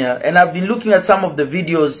land, Kenya, and I've been looking at some of the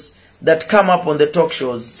videos that come up on the talk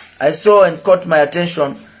shows. I saw and caught my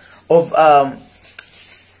attention of on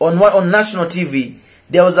national TV.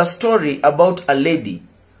 There was a story about a lady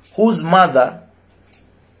whose mother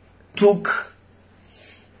took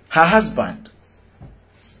her husband.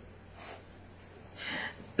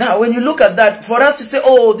 Now, when you look at that, for us to say,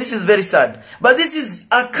 oh, this is very sad. But this is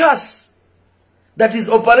a curse that is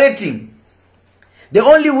operating. The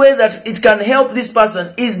only way that it can help this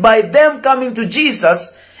person is by them coming to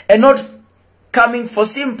Jesus and not coming for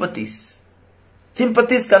sympathies.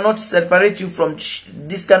 Sympathies cannot separate you from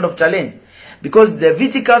this kind of challenge. Because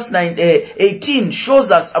Leviticus 18 shows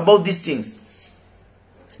us about these things.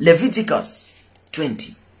 Leviticus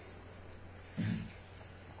 20.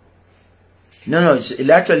 No, it's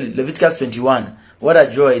actually Leviticus 21. What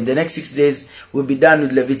a joy. In the next 6 days, we'll be done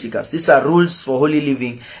with Leviticus. These are rules for holy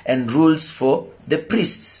living and rules for the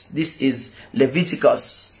priests. This is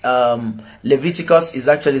Leviticus. Leviticus is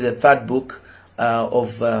actually the third book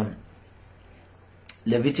of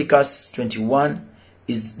Leviticus 21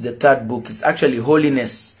 is the third book. It's actually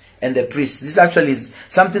holiness and the priests. This actually is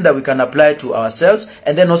something that we can apply to ourselves.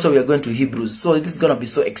 And then also we are going to Hebrews. So this is going to be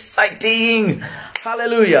so exciting.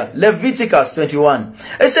 Hallelujah. Leviticus 21.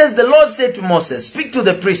 It says, the Lord said to Moses, speak to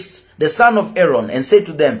the priests, the son of Aaron, and say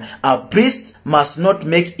to them, a priest must not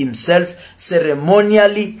make himself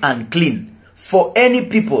ceremonially unclean for any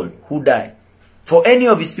people who die, for any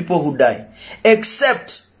of his people who die,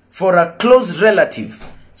 except for a close relative,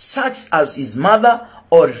 such as his mother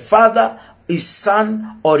or father, his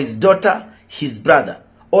son or his daughter, his brother,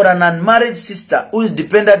 or an unmarried sister who is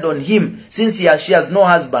dependent on him, since she has no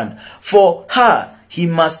husband. For her, he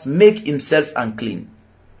must make himself unclean.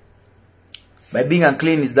 By being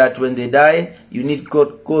unclean is that when they die, you need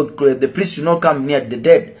the priest should not come near the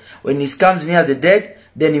dead. When he comes near the dead,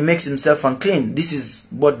 then he makes himself unclean. This is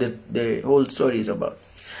what the whole story is about.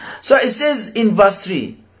 So it says in verse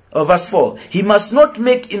 3 or verse 4, he must not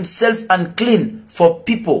make himself unclean for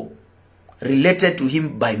people related to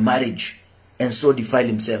him by marriage, and so defile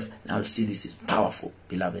himself. Now see, this is powerful,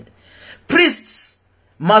 beloved. Priests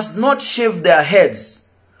must not shave their heads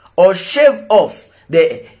or shave off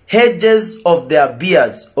the hedges of their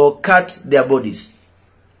beards or cut their bodies.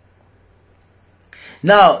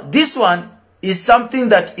 Now, this one is something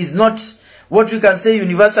that is not what we can say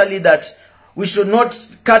universally, that we should not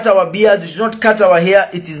cut our beards, we should not cut our hair.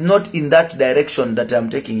 It is not in that direction that I'm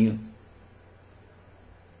taking you.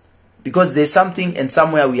 Because there's something and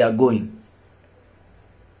somewhere we are going.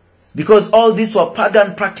 Because all these were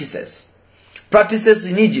pagan practices. Practices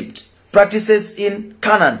in Egypt. practices in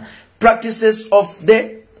Canaan, practices of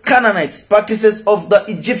the Canaanites, practices of the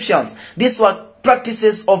Egyptians. These were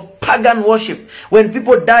practices of pagan worship. When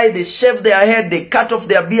people die, they shave their head, they cut off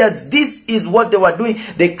their beards. This is what they were doing.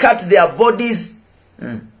 They cut their bodies.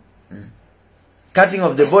 Cutting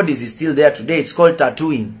of the bodies is still there today. It's called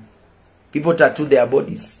tattooing. People tattoo their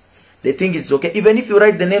bodies. They think it's okay. Even if you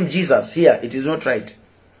write the name Jesus here, it is not right.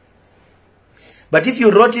 But if you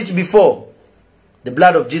wrote it before, the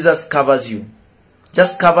blood of Jesus covers you.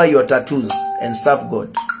 Just cover your tattoos and serve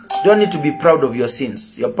God. You don't need to be proud of your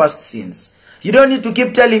sins, your past sins. You don't need to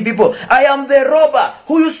keep telling people, I am the robber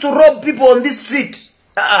who used to rob people on this street.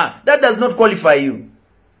 That does not qualify you.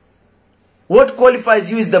 What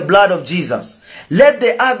qualifies you is the blood of Jesus. Let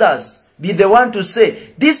the others be the one to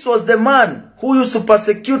say, this was the man who used to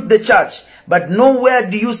persecute the church. But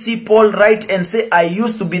nowhere do you see Paul write and say, I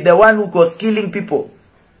used to be the one who was killing people.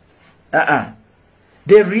 The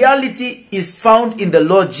reality is found in the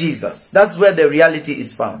Lord Jesus. That's where the reality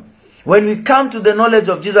is found. When we come to the knowledge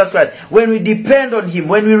of Jesus Christ, when we depend on Him,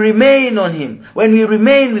 when we remain on Him, when we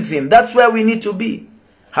remain with Him, that's where we need to be.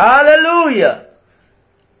 Hallelujah!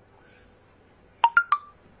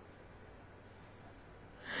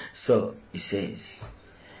 So, he says,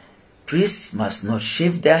 priests must not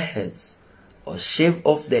shave their heads, or shave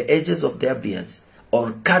off the edges of their beards,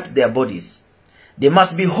 or cut their bodies. They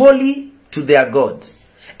must be holy to their God,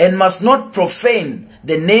 and must not profane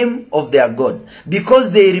the name of their God,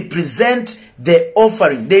 because they represent the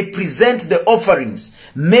offering. They present the offerings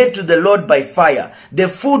made to the Lord by fire, the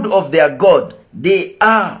food of their God. They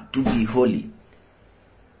are to be holy.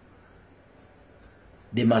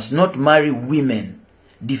 They must not marry women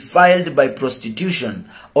defiled by prostitution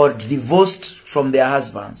or divorced from their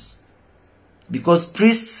husbands, because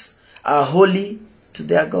priests are holy to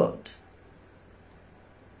their God.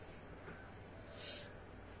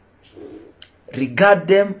 Regard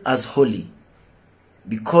them as holy,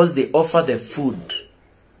 because they offer the food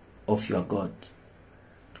of your God.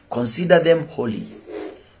 Consider them holy,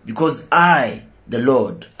 because I, the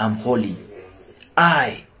Lord, am holy.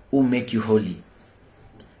 I will make you holy.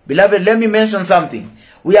 Beloved, let me mention something.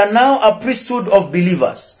 We are now a priesthood of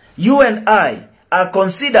believers. You and I are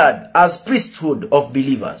considered as priesthood of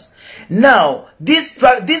believers. Now, these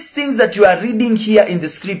things that you are reading here in the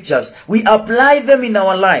scriptures, we apply them in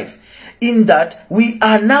our life. In that we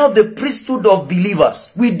are now the priesthood of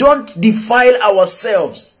believers. We don't defile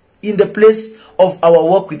ourselves in the place of our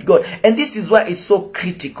walk with God. And this is why it's so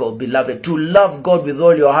critical, beloved, to love God with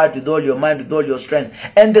all your heart, with all your mind, with all your strength.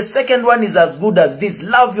 And the second one is as good as this.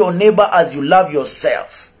 Love your neighbor as you love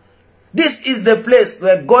yourself. This is the place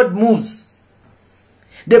where God moves.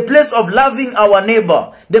 The place of loving our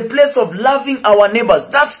neighbor. The place of loving our neighbors.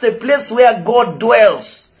 That's the place where God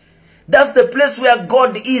dwells. That's the place where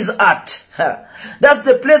God is at. That's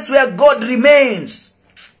the place where God remains.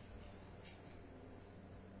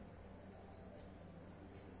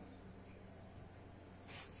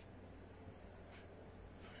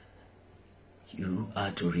 You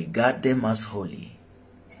are to regard them as holy,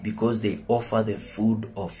 because they offer the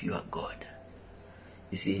food of your God.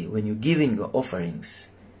 You see, when you're giving your offerings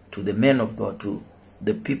to the men of God, to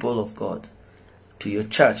the people of God, to your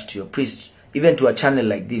church, to your priest, even to a channel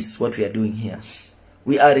like this, what we are doing here,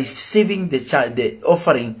 we are receiving the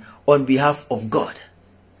offering on behalf of God.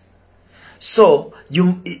 So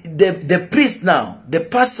the priest now, the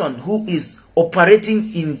person who is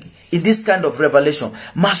operating in this kind of revelation,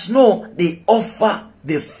 must know they offer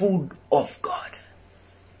the food of God.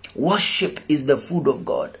 Worship is the food of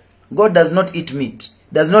God. God does not eat meat,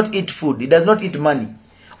 does not eat food, He does not eat money.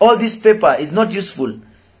 All this paper is not useful.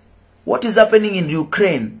 What is happening in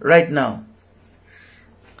Ukraine right now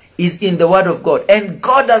is in the word of God. And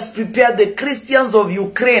God has prepared the Christians of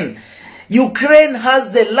Ukraine. Ukraine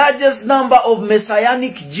has the largest number of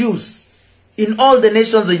Messianic Jews in all the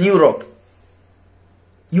nations in Europe.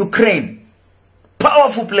 Ukraine.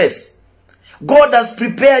 Powerful place. God has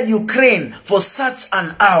prepared Ukraine for such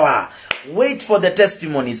an hour. Wait for the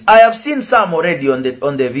testimonies. I have seen some already on the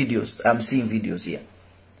videos. I'm seeing videos here.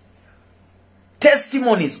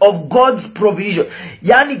 Testimonies of God's provision.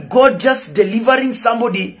 Yani God just delivering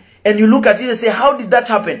somebody, and you look at it and say, how did that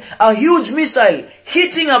happen? A huge missile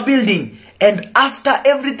hitting a building, and after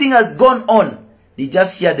everything has gone on, they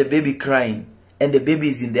just hear the baby crying, and the baby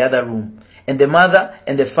is in the other room, and the mother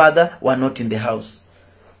and the father were not in the house.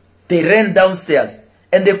 They ran downstairs,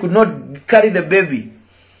 and they could not carry the baby.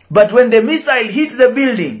 But when the missile hit the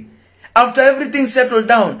building, after everything settled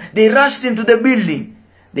down, they rushed into the building.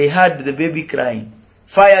 They heard the baby crying.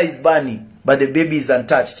 Fire is burning, but the baby is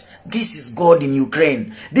untouched. This is God in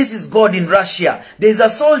Ukraine. This is God in Russia. There's a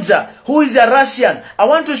soldier who is a Russian. I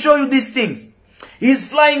want to show you these things. He's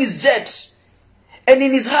flying his jet. And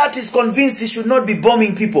in his heart he's convinced he should not be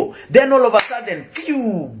bombing people. Then all of a sudden,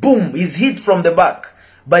 phew, boom, he's hit from the back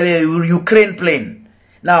by the Ukraine plane.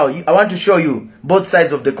 Now, I want to show you both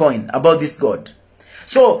sides of the coin about this God.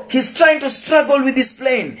 So, he's trying to struggle with his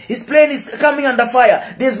plane. His plane is coming under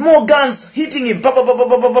fire. There's more guns hitting him.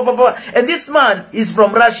 And this man is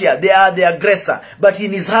from Russia. They are the aggressor. But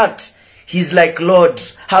in his heart, he's like, Lord,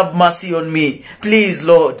 have mercy on me. Please,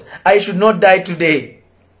 Lord, I should not die today.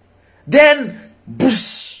 Then,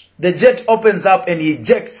 boosh, the jet opens up and he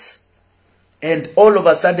ejects. And all of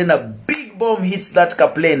a sudden, a big bomb hits that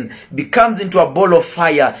plane, becomes into a ball of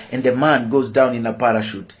fire, and the man goes down in a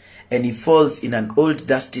parachute. And he falls in an old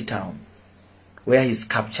dusty town where he's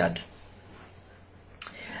captured.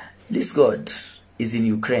 This God is in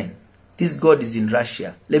Ukraine. This God is in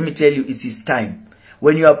Russia. Let me tell you, it's his time.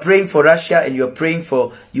 When you are praying for Russia and you are praying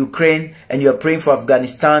for Ukraine and you are praying for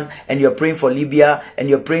Afghanistan and you are praying for Libya and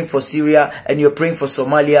you are praying for Syria and you are praying for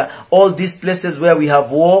Somalia, all these places where we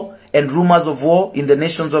have war and rumors of war in the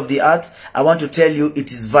nations of the earth, I want to tell you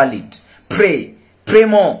it is valid. Pray. Pray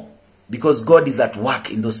more. Because God is at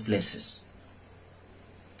work in those places.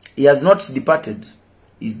 He has not departed.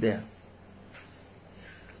 He's there.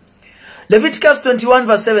 Leviticus 21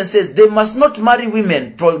 verse 7 says, they must not marry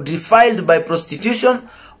women defiled by prostitution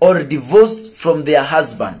or divorced from their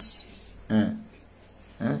husbands.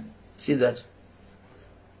 See that?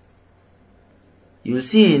 You will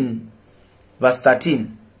see in verse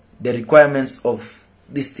 13 the requirements of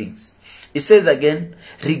these things. It says again,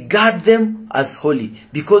 regard them as holy,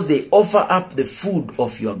 because they offer up the food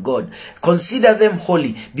of your God. Consider them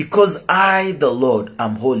holy, because I, the Lord,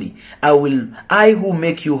 am holy. I who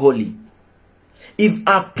make you holy. If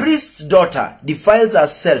a priest's daughter defiles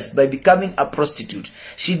herself by becoming a prostitute,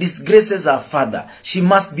 she disgraces her father. She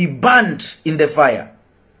must be burned in the fire.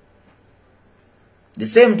 The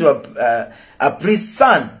same to a priest's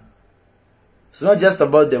son. It's not just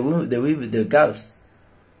about the girls.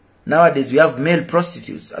 Nowadays, we have male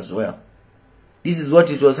prostitutes as well. This is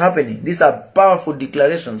what it was happening. These are powerful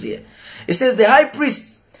declarations here. It says, the high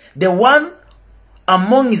priest, the one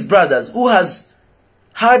among his brothers who has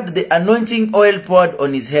had the anointing oil poured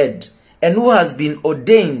on his head and who has been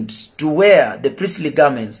ordained to wear the priestly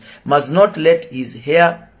garments, must not let his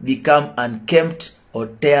hair become unkempt or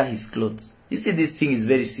tear his clothes. You see, this thing is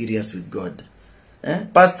very serious with God.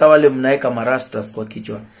 Pastor wale mnaeka marastas kwa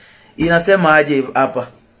kichwa. Inasema aje hapa?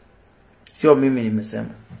 Sio mimi nimesema.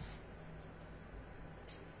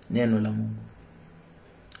 Neno la Mungu.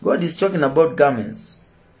 God is talking about garments.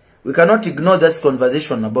 We cannot ignore this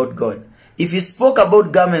conversation about God. If he spoke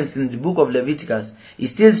about garments in the book of Leviticus,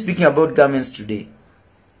 he's still speaking about garments today.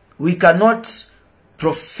 We cannot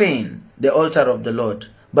profane the altar of the Lord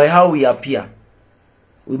by how we appear.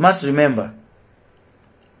 We must remember.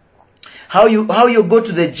 How you go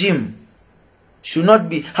to the gym should not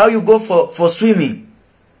be how you go for swimming.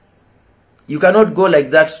 You cannot go like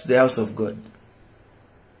that to the house of God.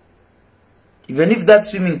 Even if that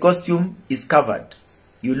swimming costume is covered,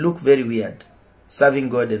 you look very weird, serving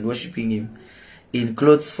God and worshiping him in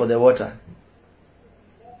clothes for the water.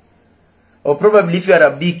 Or probably if you are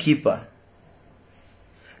a beekeeper,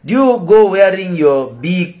 do you go wearing your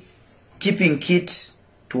beekeeping kit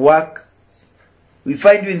to work? We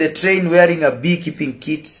find you in the train wearing a beekeeping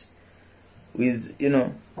kit with,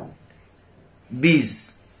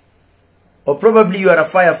 bees. Or probably you are a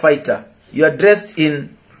firefighter. You are dressed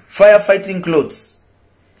in firefighting clothes.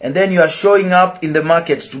 And then you are showing up in the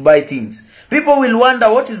market to buy things. People will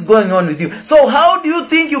wonder what is going on with you. So how do you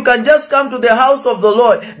think you can just come to the house of the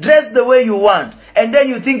Lord, dress the way you want, and then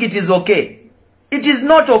you think it is okay? It is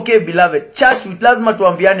not okay, beloved. Church, lazima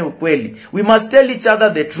tuambiane ukweli. We must tell each other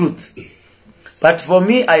the truth. But for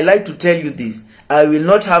me, I like to tell you this. I will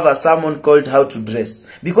not have a sermon called How to Dress.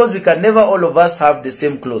 Because we can never all of us have the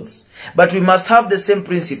same clothes. But we must have the same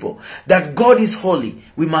principle. That God is holy.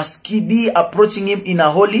 We must be approaching him in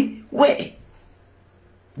a holy way.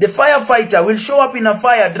 The firefighter will show up in a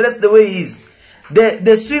fire dressed the way he is.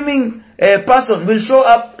 The swimming person will show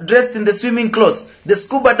up dressed in the swimming clothes. The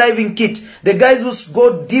scuba diving kit. The guys who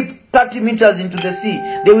go deep 30 meters into the sea.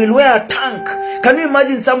 They will wear a tank. Can you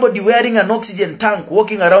imagine somebody wearing an oxygen tank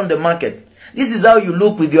walking around the market? This is how you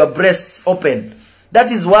look with your breasts open.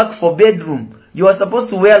 That is work for bedroom. You are supposed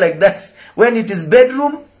to wear like that. When it is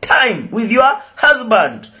bedroom time with your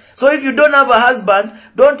husband. So if you don't have a husband,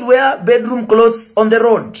 don't wear bedroom clothes on the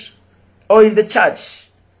road or in the church.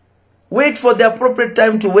 Wait for the appropriate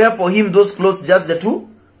time to wear for him those clothes, just the two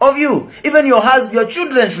of you. Even your husband, your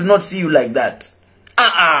children should not see you like that.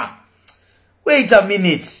 Wait a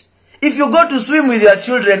minute. If you go to swim with your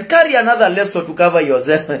children, carry another lesson to cover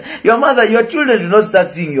yourself. Your mother, your children do not start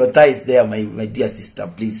seeing your thighs there, my dear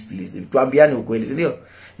sister. Please, please.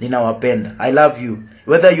 I love you.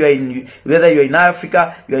 Whether you're in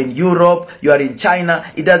Africa, you're in Europe, you are in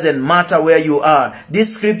China, it doesn't matter where you are.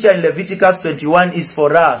 This scripture in Leviticus 21 is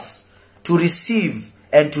for us to receive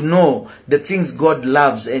and to know the things God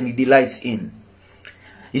loves and He delights in.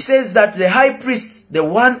 He says that the high priest, the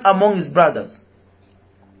one among his brothers.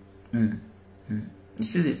 You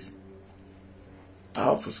see this?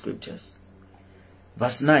 Powerful scriptures.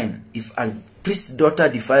 Verse 9. If a priest's daughter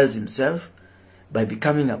defiles himself by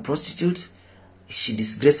becoming a prostitute, she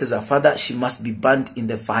disgraces her father, she must be burned in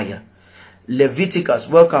the fire. Leviticus,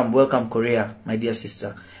 welcome Korea, my dear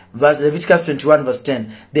sister. Leviticus 21 verse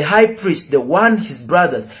 10. The high priest, the one his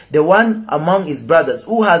brothers, the one among his brothers,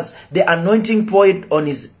 who has the anointing poured on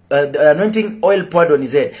his the anointing oil poured on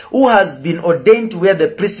his head, who has been ordained to wear the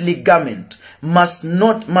priestly garment, must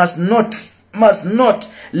not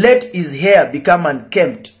let his hair become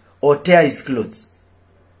unkempt or tear his clothes.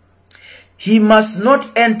 He must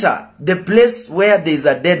not enter the place where there is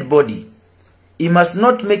a dead body. He must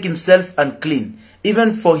not make himself unclean,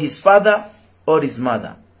 even for his father or his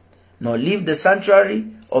mother, nor leave the sanctuary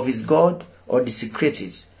of his God or desecrate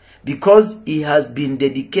it, because he has been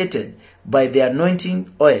dedicated by the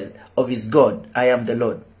anointing oil of his God. I am the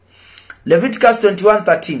Lord. Leviticus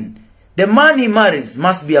 21:13. The man he marries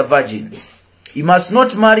must be a virgin. He must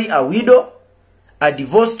not marry a widow, a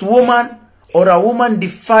divorced woman, or a woman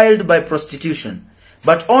defiled by prostitution,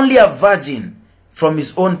 but only a virgin from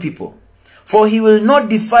his own people. For he will not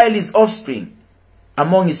defile his offspring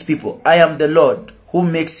among his people. I am the Lord who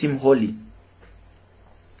makes him holy.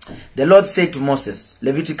 The Lord said to Moses,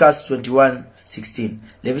 Leviticus 21:16,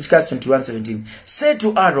 Leviticus 21:17, say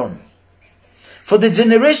to Aaron, for the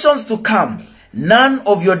generations to come, none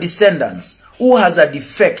of your descendants who has a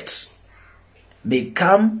defect may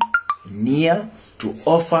come near to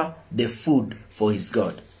offer the food for his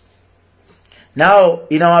God. Now,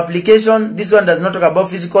 in our application, this one does not talk about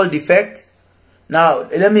physical defect. Now,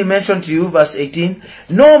 let me mention to you verse 18.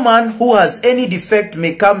 No man who has any defect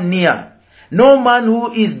may come near. No man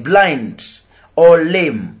who is blind or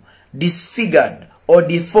lame, disfigured or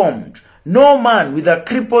deformed. No man with a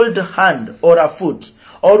crippled hand or a foot,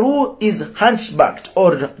 or who is hunchbacked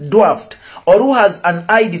or dwarfed, or who has an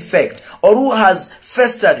eye defect, or who has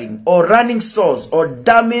festering or running sores or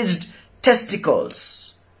damaged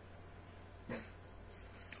testicles.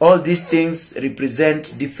 All these things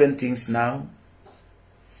represent different things now.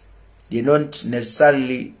 They don't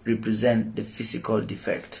necessarily represent the physical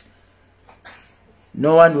defect.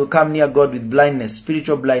 No one will come near God with blindness,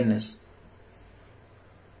 spiritual blindness.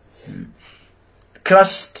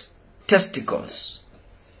 Crushed testicles.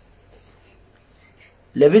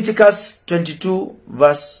 Leviticus 22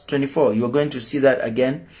 verse 24. You're going to see that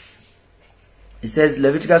again. It says,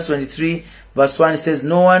 Leviticus 23 verse 1, it says,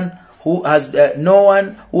 no one who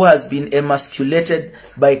has been emasculated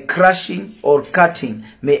by crushing or cutting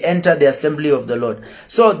may enter the assembly of the Lord.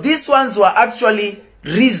 So these ones were actually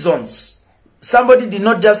reasons. Somebody did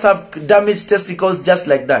not just have damaged testicles just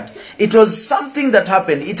like that. It was something that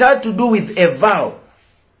happened. It had to do with a vow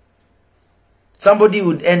somebody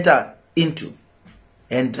would enter into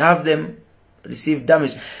and have them receive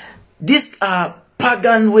damage. These are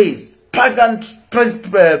pagan ways, pagan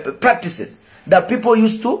practices that people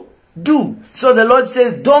used to do. So the Lord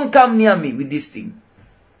says, don't come near me with this thing.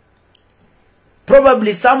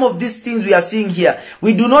 Probably some of these things we are seeing here,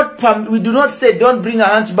 we do not say don't bring a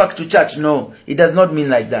hunchback to church. No, it does not mean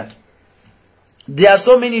like that. There are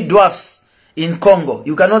so many dwarfs in Congo.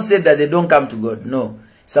 You cannot say that they don't come to God. No,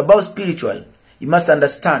 it's about spiritual. You must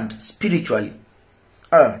understand spiritually.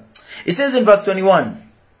 It says in verse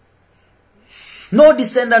 21, no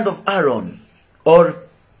descendant of Aaron or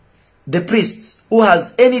the priests who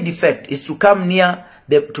has any defect is to come near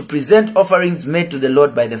to present offerings made to the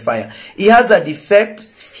Lord by the fire. He has a defect,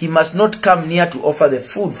 he must not come near to offer the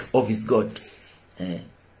food of his God. Did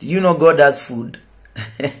you know God has food?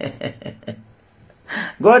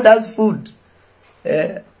 God has food.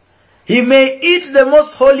 He may eat the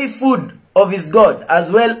most holy food of his God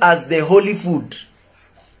as well as the holy food.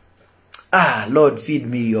 Lord, feed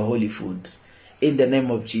me your holy food. In the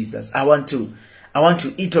name of Jesus. I want to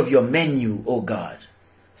eat of your menu, oh God.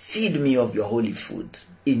 Feed me of your holy food.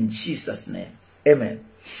 In Jesus' name. Amen.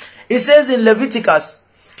 It says in Leviticus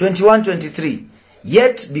 21:23,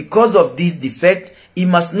 yet because of this defect, he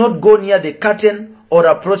must not go near the curtain or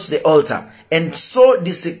approach the altar. and so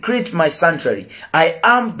desecrate my sanctuary. I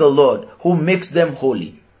am the Lord who makes them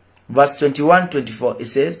holy. Verse 21-24, it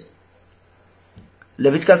says,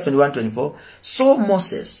 Leviticus 21-24, so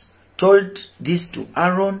Moses told this to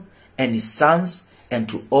Aaron and his sons and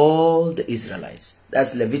to all the Israelites.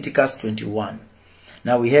 That's Leviticus 21.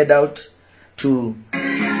 Now we head out to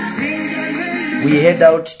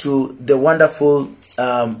the wonderful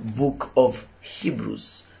book of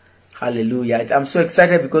Hebrews. Hallelujah. I'm so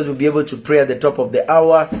excited because we'll be able to pray at the top of the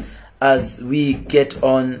hour as we get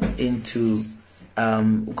on into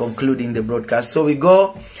concluding the broadcast. So we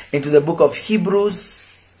go into the book of Hebrews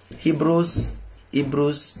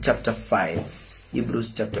chapter 5.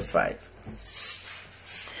 Hebrews chapter 5.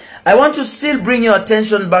 I want to still bring your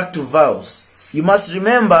attention back to vows. You must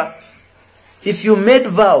remember, if you made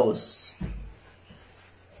vows,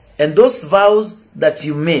 and those vows that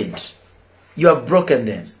you made, you have broken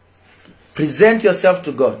them, present yourself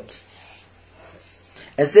to God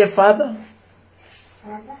and say, Father,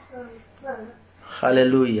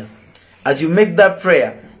 hallelujah. As you make that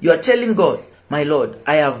prayer, you are telling God, my Lord,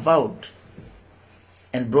 I have vowed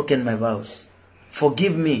and broken my vows.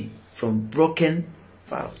 Forgive me from broken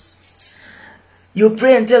vows. You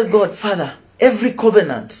pray and tell God, Father, every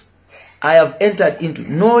covenant I have entered into,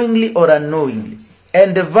 knowingly or unknowingly,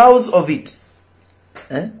 and the vows of it,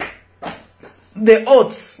 the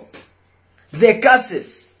oaths, the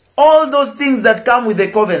curses, all those things that come with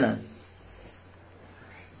the covenant,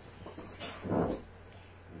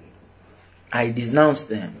 I denounce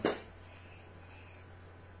them.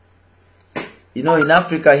 You know, in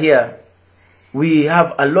Africa here, we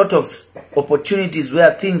have a lot of opportunities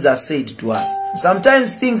where things are said to us.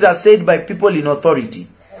 Sometimes things are said by people in authority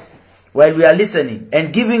while we are listening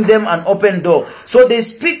and giving them an open door. So they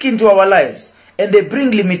speak into our lives and they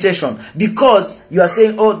bring limitation because you are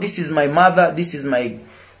saying, oh, this is my mother, this is my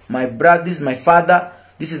brother, this is my father,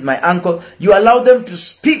 this is my uncle. You allow them to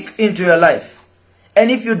speak into your life. And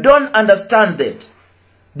if you don't understand that,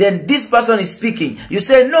 then this person is speaking. You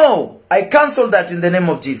say, no, I cancel that in the name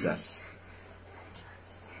of Jesus.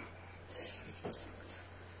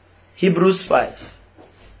 Hebrews 5,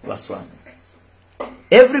 verse 1.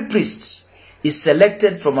 Every priest is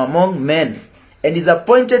selected from among men and is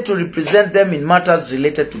appointed to represent them in matters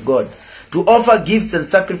related to God, to offer gifts and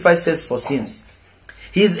sacrifices for sins.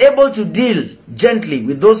 He is able to deal gently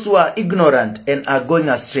with those who are ignorant and are going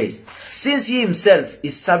astray, since he himself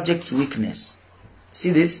is subject to weakness. See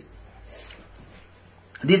this?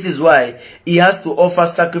 This is why he has to offer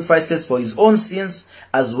sacrifices for his own sins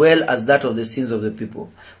as well as that of the sins of the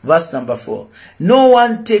people. Verse number 4. No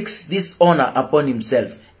one takes this honor upon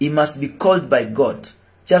himself. He must be called by God,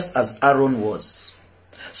 just as Aaron was.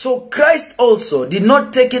 So Christ also did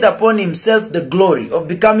not take it upon himself the glory of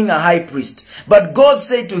becoming a high priest. But God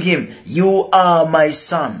said to him, you are my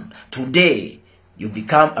son. Today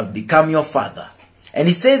I've become your father. And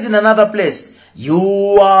he says in another place,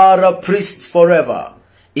 you are a priest forever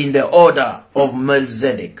in the order of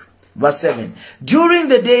Melchizedek. Verse 7. During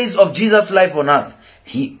the days of Jesus' life on earth,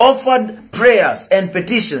 he offered prayers and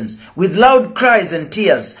petitions with loud cries and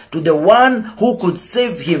tears to the one who could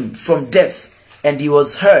save him from death. And he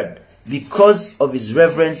was heard because of his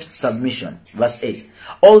reverent submission. Verse 8.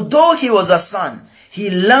 Although he was a son, he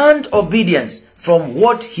learned obedience from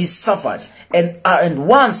what he suffered. And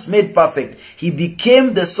once made perfect, he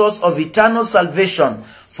became the source of eternal salvation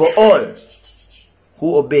for all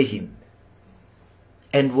who obey him,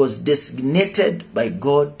 and was designated by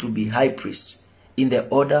God to be high priest in the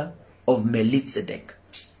order of Melchizedek.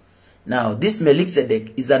 Now, this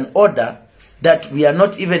Melchizedek is an order that we are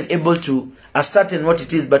not even able to ascertain what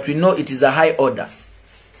it is, but we know it is a high order.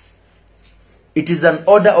 It is an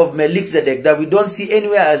order of Melchizedek that we don't see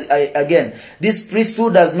anywhere again. This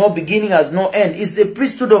priesthood has no beginning, has no end. It's the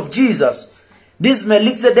priesthood of Jesus. This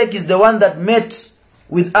Melchizedek is the one that met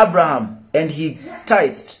with Abraham and he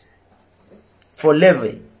tithed for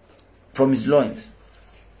Levi from his loins.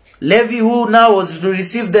 Levi, who now was to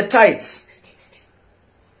receive the tithes,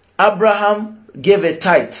 Abraham gave a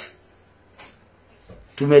tithe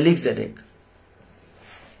to Melchizedek.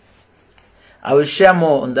 I will share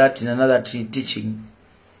more on that in another teaching.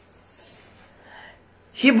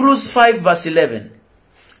 Hebrews 5 verse 11.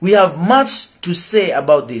 We have much to say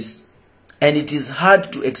about this, and it is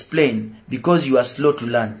hard to explain because you are slow to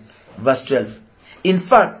learn. Verse 12. In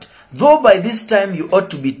fact, though by this time you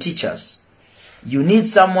ought to be teachers, you need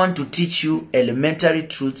someone to teach you elementary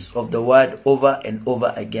truths of the word over and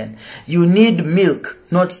over again. You need milk,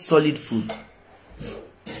 not solid food.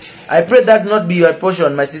 I pray that not be your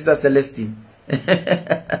portion, my sister Celestine.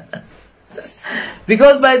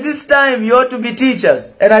 Because by this time you ought to be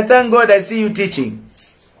teachers. And I thank God I see you teaching.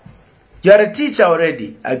 You are a teacher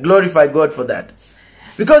already. I glorify God for that.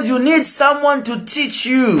 Because you need someone to teach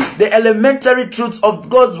you the elementary truths of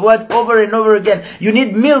God's word over and over again. You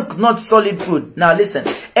need milk, not solid food. Now listen,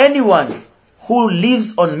 anyone who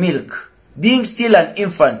lives on milk, being still an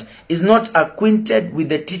infant, is not acquainted with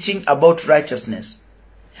the teaching about righteousness.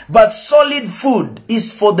 But solid food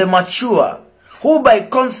is for the mature, who by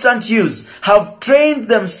constant use have trained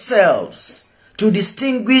themselves to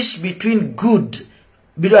distinguish between good,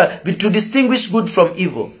 to distinguish good from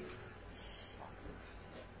evil.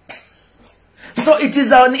 So it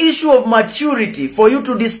is an issue of maturity for you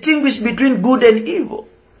to distinguish between good and evil.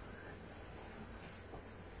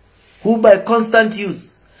 Who by constant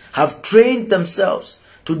use have trained themselves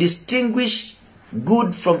to distinguish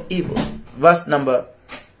good from evil. Verse number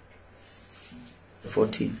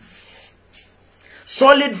 14.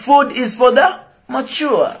 Solid food is for the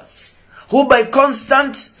mature, who by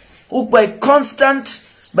constant,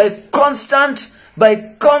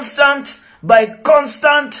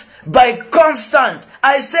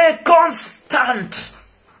 I say constant.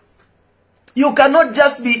 You cannot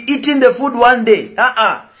just be eating the food one day.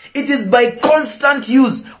 It is by constant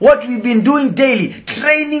use. What we've been doing daily.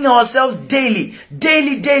 Training ourselves daily.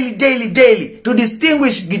 Daily, to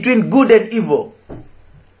distinguish between good and evil.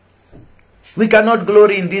 We cannot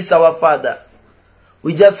glory in this, our Father.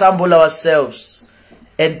 We just humble ourselves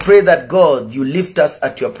and pray that God, you lift us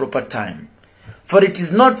at your proper time. For it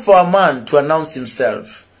is not for a man to announce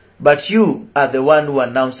himself, but you are the one who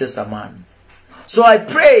announces a man. So I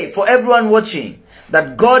pray for everyone watching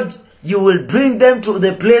that God, you will bring them to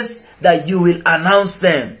the place that you will announce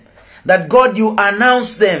them. That God, you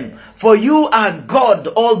announce them. For you are God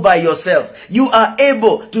all by yourself. You are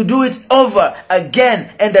able to do it over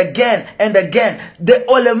again and again and again. The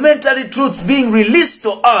elementary truths being released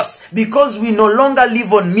to us because we no longer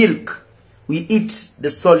live on milk. We eat the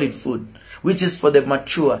solid food, which is for the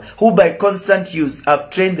mature, who by constant use have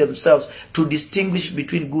trained themselves to distinguish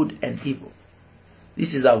between good and evil.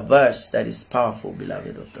 This is a verse that is powerful,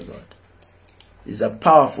 beloved of the Lord. This is a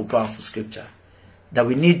powerful, powerful scripture that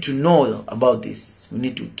we need to know about this. We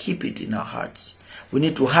need to keep it in our hearts. We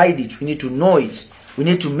need to hide it. We need to know it. We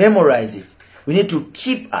need to memorize it. We need to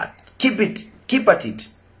keep at it.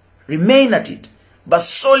 Remain at it. But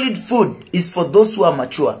solid food is for those who are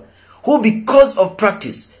mature, who because of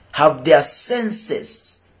practice have their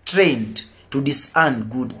senses trained to discern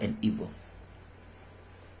good and evil.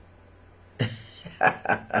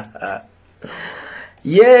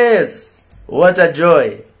 Yes, what a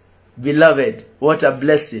joy, beloved, what a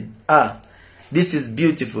blessing. This is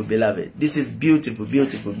beautiful, beloved. This is beautiful,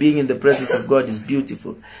 beautiful. Being in the presence of God is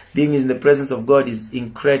beautiful. Being in the presence of God is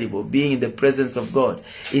incredible. Being in the presence of God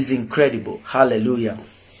is incredible. Hallelujah.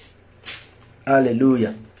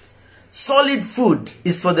 Hallelujah. Solid food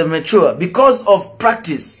is for the mature, because of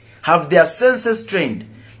practice have their senses trained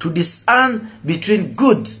to discern between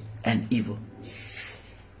good and evil.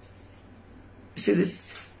 You see this?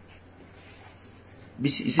 You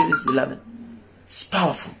see this, beloved? It's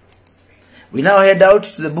powerful. We now head out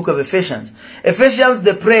to the book of Ephesians. Ephesians,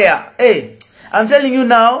 the prayer. Hey, I'm telling you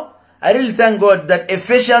now, I really thank God that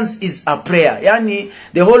Ephesians is a prayer. Yani,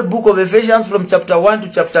 the whole book of Ephesians from chapter 1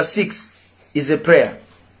 to chapter 6 is a prayer.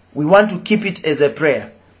 We want to keep it as a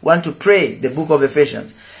prayer. We want to pray the book of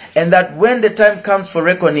Ephesians. And that when the time comes for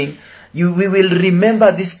reckoning, we will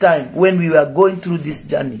remember this time when we were going through this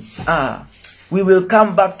journey. We will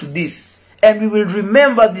come back to this. And we will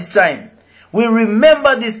remember this time. We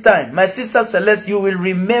remember this time. My sister Celeste, you will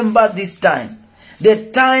remember this time.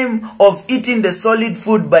 The time of eating the solid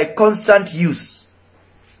food by constant use.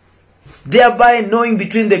 Thereby knowing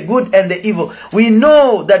between the good and the evil. We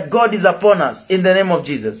know that God is upon us in the name of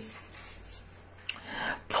Jesus.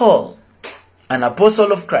 Paul, an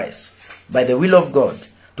apostle of Christ, by the will of God,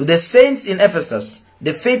 to the saints in Ephesus,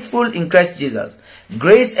 the faithful in Christ Jesus,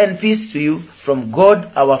 grace and peace to you from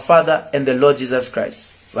God our Father and the Lord Jesus Christ.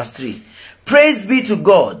 Verse 3. Praise be to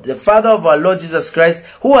God, the Father of our Lord Jesus Christ,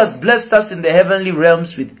 who has blessed us in the heavenly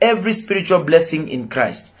realms with every spiritual blessing in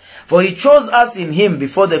Christ. For he chose us in him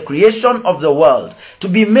before the creation of the world, to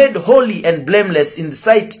be made holy and blameless in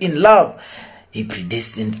sight in love. He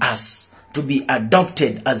predestined us to be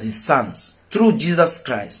adopted as his sons through Jesus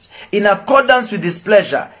Christ, in accordance with his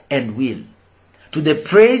pleasure and will, to the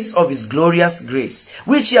praise of his glorious grace,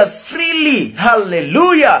 which he has freely,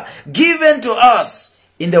 hallelujah, given to us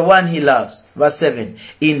in the one he loves. Verse 7.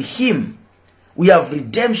 In him we have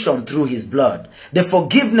redemption through his blood, the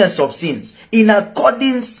forgiveness of sins, in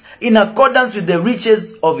accordance with the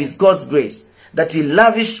riches of his God's grace, that he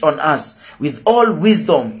lavished on us with all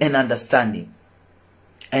wisdom and understanding.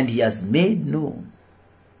 And he has made known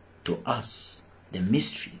to us the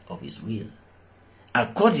mystery of his will,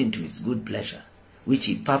 according to his good pleasure, which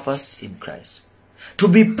he purposed in Christ, to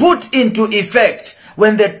be put into effect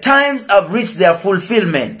when the times have reached their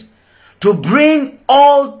fulfillment, to bring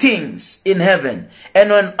all things in heaven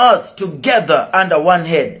and on earth together under one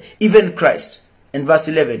head, even Christ. And verse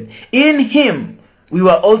 11, in him we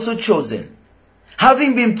were also chosen,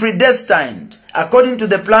 having been predestined according to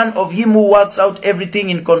the plan of him who works out everything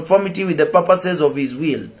in conformity with the purposes of his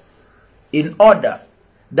will, in order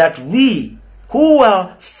that we who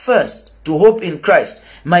were first to hope in Christ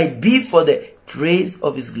might be for the praise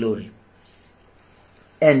of his glory.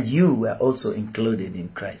 And you were also included in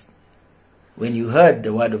Christ, when you heard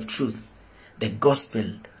the word of truth, the gospel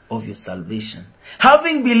of your salvation.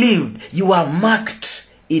 Having believed, you are marked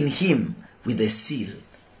in him with a seal,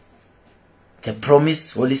 the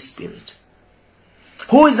promised Holy Spirit,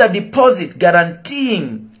 who is a deposit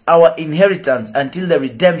guaranteeing our inheritance until the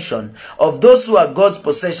redemption of those who are God's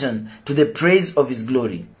possession, to the praise of his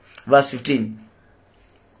glory. Verse 15.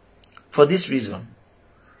 For this reason,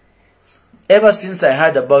 ever since I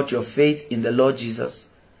heard about your faith in the Lord Jesus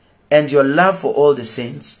and your love for all the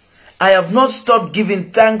saints, I have not stopped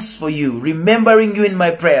giving thanks for you, remembering you in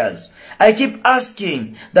my prayers. I keep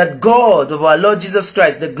asking that God of our Lord Jesus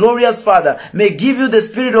Christ, the glorious Father, may give you the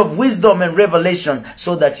spirit of wisdom and revelation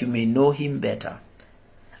so that you may know him better.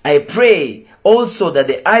 I pray also that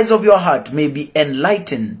the eyes of your heart may be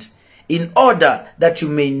enlightened, in order that you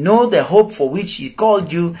may know the hope for which he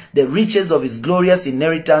called you, the riches of his glorious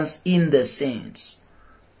inheritance in the saints,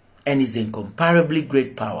 and his incomparably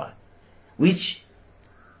great power, which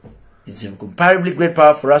is incomparably great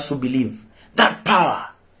power for us who believe. That power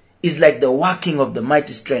is like the working of the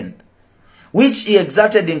mighty strength, which he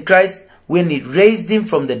exerted in Christ when he raised him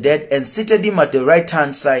from the dead and seated him at the right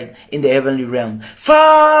hand side in the heavenly realm,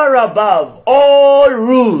 far above all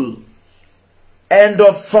rule and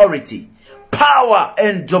authority, power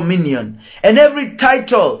and dominion, and every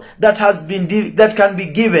title that can be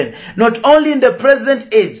given, not only in the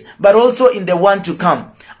present age, but also in the one to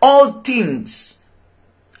come. All things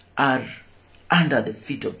are under the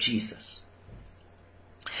feet of Jesus.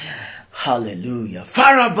 Hallelujah.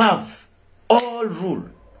 Far above all rule,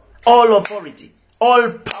 all authority,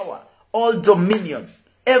 all power, all dominion,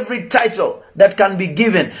 every title that can be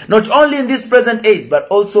given, not only in this present age, but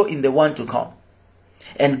also in the one to come.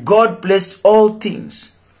 And God placed all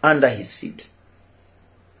things under his feet,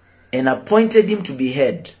 and appointed him to be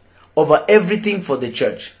head over everything for the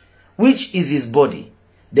church, which is his body,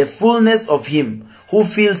 the fullness of him who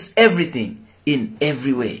fills everything in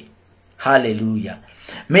every way. Hallelujah.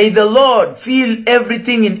 May the Lord fill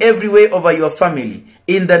everything in every way over your family,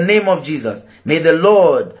 in the name of Jesus. May the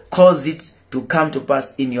Lord cause it to come to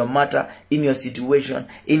pass in your matter, in your situation,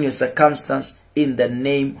 in your circumstance, in the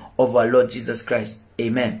name of our Lord Jesus Christ.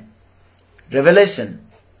 Amen. Revelation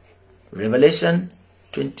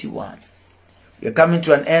 21. We are coming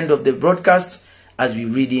to an end of the broadcast as we're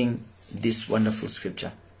reading this wonderful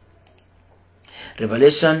scripture.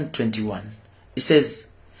 Revelation 21. It says,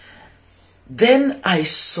 then I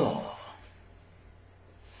saw.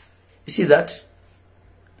 You see that?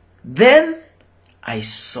 Then I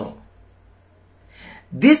saw.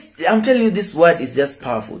 This, I'm telling you, this word is just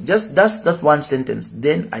powerful. Just that's that one sentence.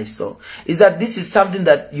 Then I saw. Is that this is something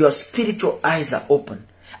that your spiritual eyes are open.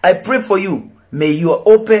 I pray for you. May you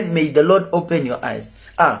open. May the Lord open your eyes.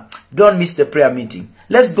 Don't miss the prayer meeting.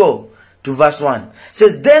 Let's go to verse 1. It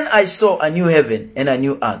says, then I saw a new heaven and a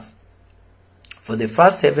new earth. For the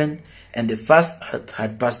first heaven and the first earth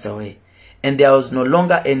had passed away, and there was no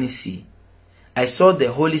longer any sea. I saw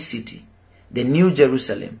the holy city, the new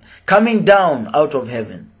Jerusalem, coming down out of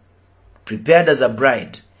heaven, prepared as a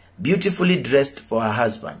bride, beautifully dressed for her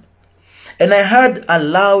husband. And I heard a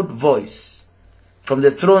loud voice from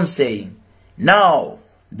the throne saying, now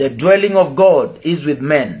the dwelling of God is with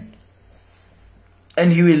men,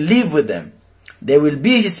 and he will live with them. They will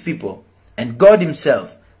be his people, and God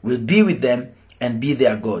himself will be with them and be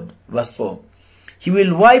their God. Verse 4. He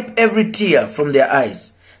will wipe every tear from their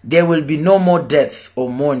eyes. There will be no more death or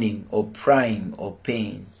mourning or crying or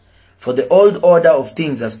pain, for the old order of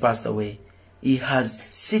things has passed away. He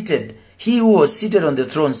who was seated on the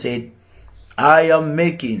throne said, I am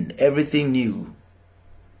making everything new.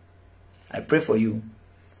 I pray for you.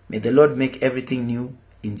 May the Lord make everything new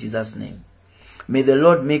in Jesus' name. May the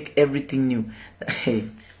Lord make everything new. Hey,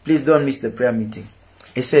 please don't miss the prayer meeting.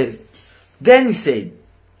 It says, then he said,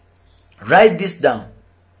 write this down,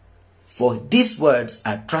 for these words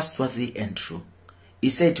are trustworthy and true. He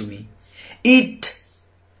said to me, it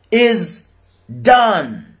is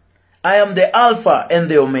Done. I am the Alpha and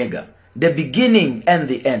the Omega, the beginning and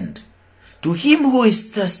the end. To him who is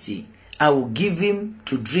thirsty, I will give him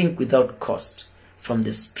to drink without cost from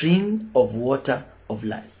the spring of water of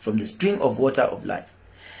life. From the spring of water of life.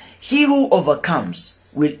 He who overcomes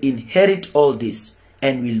will inherit all this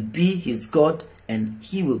and will be his God, and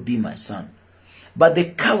he will be my son. But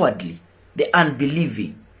the cowardly, the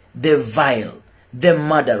unbelieving, the vile, the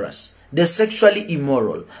murderers, the sexually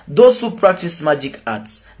immoral, those who practice magic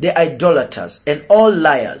arts, the idolaters, and all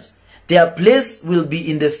liars, their place will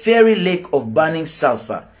be in the fiery lake of burning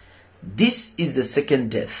sulfur. This is the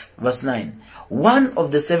second death. Verse 9. One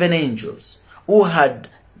of the 7 angels who had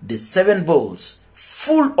the 7 bowls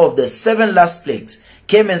full of the 7 last plagues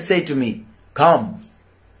came and said to me, Come,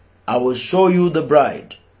 I will show you the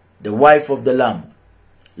bride, the wife of the Lamb.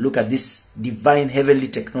 Look at this divine heavenly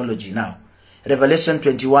technology now. Revelation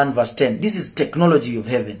 21 verse 10. This is technology of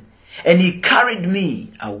heaven. And he carried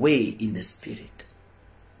me away in the spirit.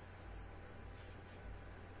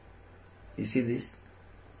 You see this?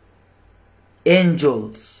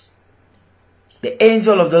 Angels. The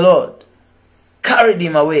angel of the Lord carried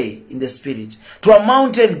him away in the spirit to a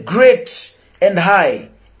mountain great and high,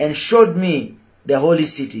 and showed me the holy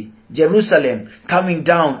city, Jerusalem, coming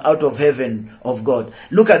down out of heaven of God.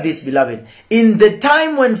 Look at this, beloved. In the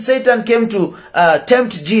time when Satan came to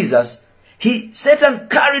tempt Jesus, Satan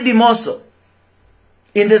carried him also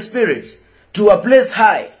in the spirit to a place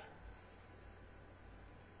high.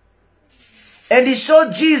 And he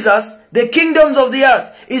showed Jesus the kingdoms of the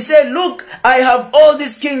earth. He said, look, I have all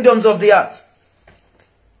these kingdoms of the earth.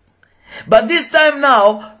 But this time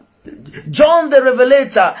now, John the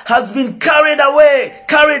Revelator has been carried away,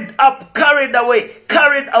 carried up, carried away,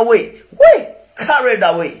 carried away. Wait, carried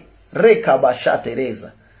away. Rekabasha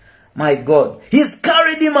Teresa. My God. He's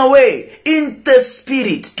carried him away in the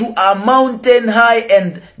spirit to a mountain high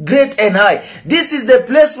and great and high. This is the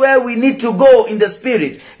place where we need to go in the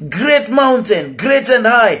spirit. Great mountain, great and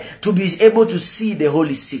high, to be able to see the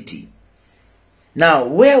holy city. Now,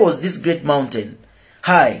 where was this great mountain?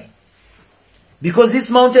 High. Because this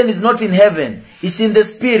mountain is not in heaven, it's in the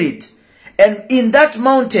spirit. And in that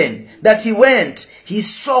mountain that he went, he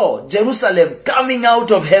saw Jerusalem coming out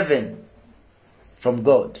of heaven from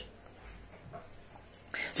God.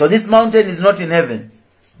 So this mountain is not in heaven.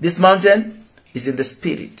 This mountain is in the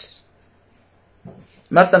spirit. You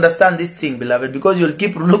must understand this thing, beloved, because you'll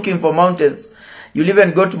keep looking for mountains. You'll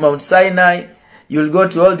even go to Mount Sinai. You'll go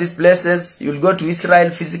to all these places. You'll go to Israel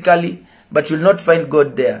physically. But you'll not find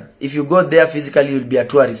God there. If you go there physically, you'll be a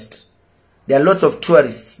tourist. There are lots of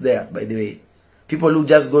tourists there, by the way. People who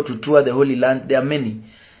just go to tour the Holy Land, there are many.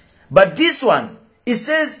 But this one, it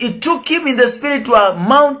says, it took him in the spirit to a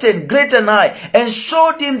mountain great and high, and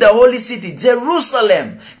showed him the holy city,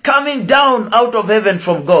 Jerusalem, coming down out of heaven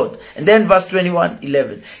from God. And then verse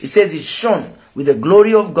 21:11, it says, it shone with the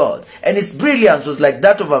glory of God, and its brilliance was like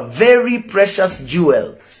that of a very precious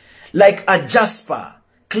jewel, like a jasper,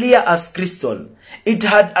 clear as crystal. It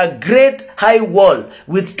had a great high wall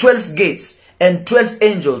with 12 gates and 12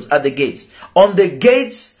 angels at the gates. On the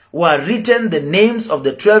gates were written the names of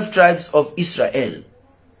the 12 tribes of Israel.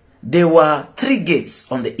 There were 3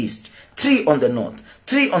 gates on the east, 3 on the north,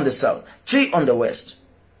 3 on the south, 3 on the west.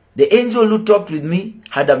 The angel who talked with me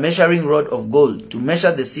had a measuring rod of gold to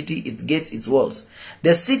measure the city, its gates, its walls.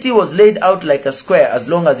 The city was laid out like a square as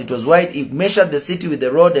long as it was wide. He measured the city with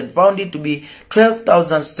the rod and found it to be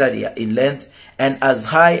 12,000 stadia in length and as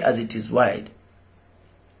high as it is wide.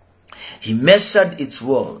 He measured its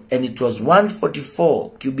wall, and it was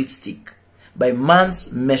 144 cubits thick by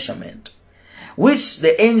man's measurement, which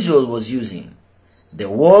the angel was using. The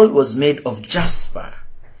wall was made of jasper,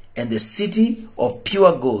 and the city of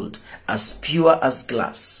pure gold, as pure as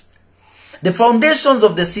glass. The foundations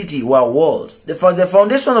of the city were walls. The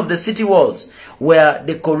foundation of the city walls were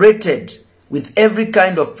decorated with every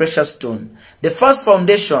kind of precious stone. The first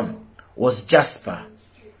foundation was jasper.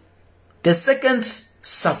 The second,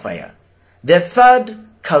 sapphire. The third,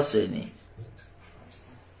 chalcedony.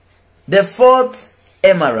 The fourth,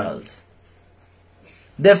 emerald.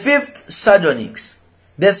 The fifth, sardonyx.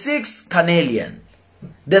 The sixth, carnelian.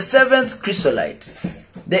 The seventh, chrysolite.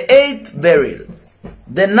 The eighth, beryl.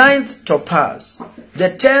 The ninth, topaz. The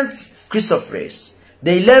 10th, chrysoprase.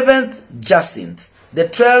 The 11th, jacinth. The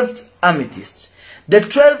 12th, amethyst. The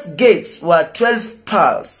 12 gates were 12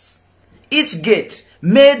 pearls, each gate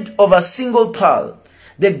made of a single pearl.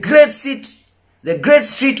 The great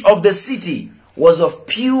street of the city was of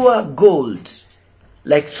pure gold,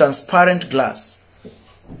 like transparent glass.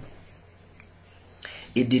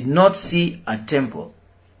 It did not see a temple.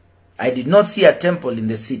 I did not see a temple in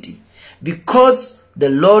the city, because the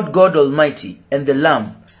Lord God Almighty and the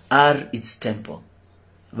Lamb are its temple.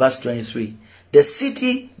 Verse 23. The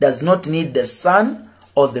city does not need the sun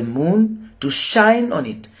or the moon to shine on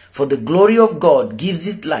it, for the glory of God gives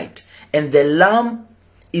it light, and the Lamb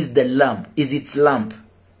is its lamp.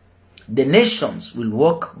 The nations will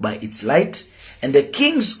walk by its light, and the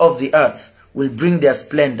kings of the earth will bring their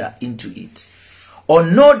splendor into it.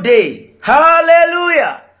 On no day,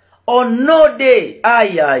 hallelujah, on no day,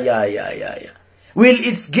 will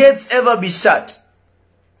its gates ever be shut,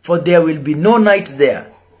 for there will be no night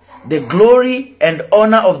there. The glory and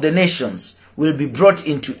honor of the nations will be brought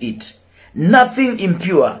into it. Nothing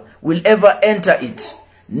impure will ever enter it,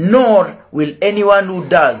 nor will anyone who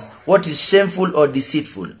does what is shameful or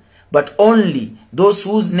deceitful, but only those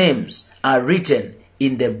whose names are written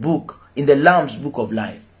in the book, in the Lamb's book of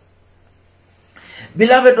life.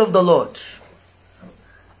 Beloved of the Lord,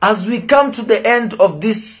 as we come to the end of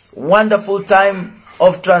this wonderful time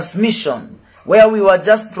of transmission, where we were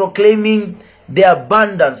just proclaiming the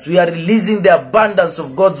abundance, we are releasing the abundance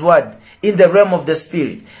of God's word in the realm of the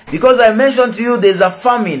spirit. Because I mentioned to you, there's a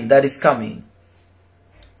famine that is coming.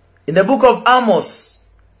 In the book of Amos,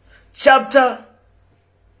 chapter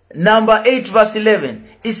number 8, verse 11,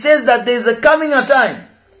 it says that there is a coming a time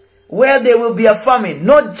where there will be a famine,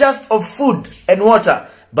 not just of food and water,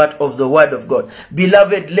 but of the word of God.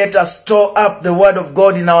 Beloved, let us store up the word of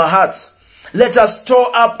God in our hearts. Let us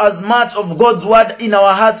store up as much of God's word in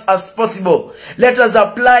our hearts as possible. Let us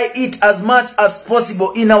apply it as much as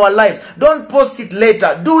possible in our lives. Don't post it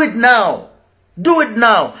later. Do it now. Do it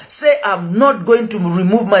now. Say, I'm not going to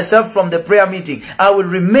remove myself from the prayer meeting. I will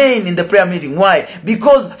remain in the prayer meeting. Why?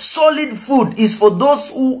 Because solid food is for those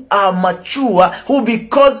who are mature, who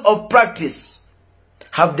because of practice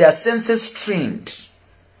have their senses trained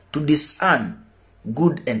to discern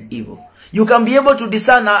good and evil. You can be able to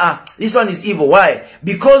discern, this one is evil. Why?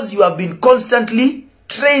 Because you have been constantly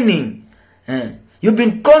training. You've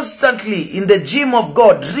been constantly in the gym of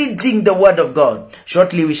God, reading the word of God.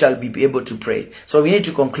 Shortly we shall be able to pray. So we need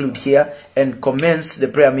to conclude here and commence the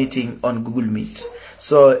prayer meeting on Google Meet.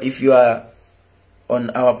 So if you are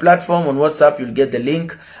on our platform on WhatsApp, you'll get the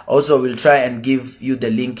link. Also, we'll try and give you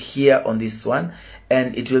the link here on this one.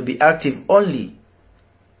 And it will be active only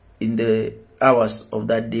in the hours of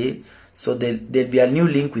that day. So there'll be a new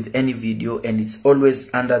link with any video, and it's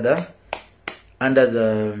always under the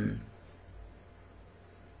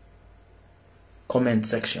comment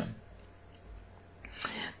section.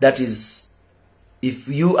 That is, if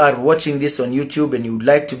you are watching this on YouTube and you would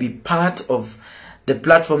like to be part of the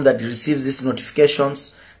platform that receives these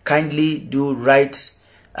notifications, kindly do write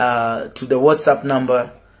to the WhatsApp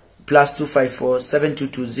number +254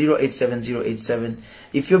 722 087087.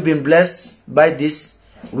 If you've been blessed by this,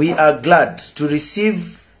 we are glad to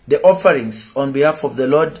receive the offerings on behalf of the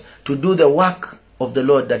Lord, to do the work of the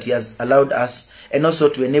Lord that He has allowed us, and also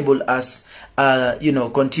to enable us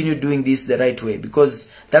continue doing this the right way,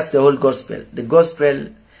 because that's the whole gospel. The gospel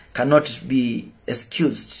cannot be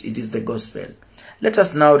excused. It is the gospel. Let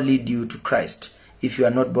us now lead you to Christ if you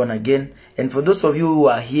are not born again. And for those of you who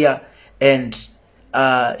are here and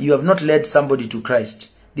you have not led somebody to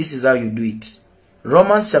Christ, this is how you do it.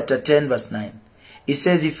 Romans chapter 10 verse 9. It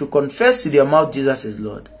says, if you confess with your mouth Jesus is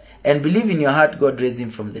Lord, and believe in your heart God raised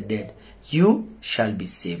him from the dead, you shall be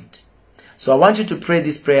saved. So I want you to pray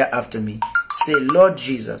this prayer after me. Say, Lord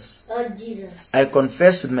Jesus, I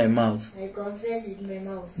confess with my mouth,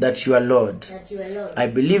 that you are Lord. I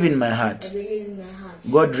believe in my heart,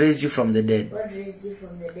 God raised you from the dead.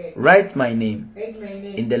 Write my name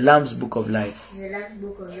in the Lamb's book of life.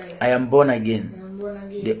 I am born again.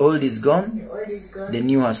 The old is gone, the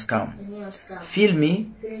new has come. Fill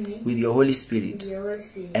me with your Holy Spirit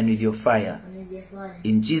and with your fire.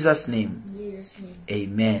 In Jesus' name,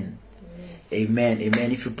 amen. Amen.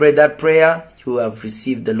 Amen. If you pray that prayer, you have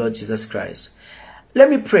received the Lord Jesus Christ. Let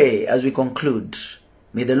me pray as we conclude.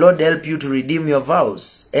 May the Lord help you to redeem your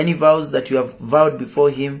vows. Any vows that you have vowed before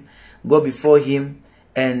Him, go before Him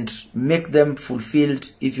and make them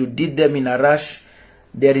fulfilled. If you did them in a rush,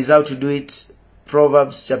 there is how to do it.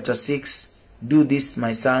 Proverbs chapter 6. Do this,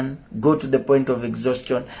 my son. Go to the point of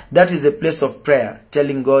exhaustion. That is a place of prayer.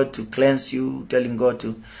 Telling God to cleanse you. Telling God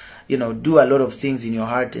to do a lot of things in your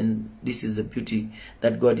heart, and this is the beauty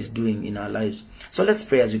that God is doing in our lives. So let's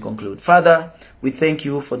pray as we conclude. Father, we thank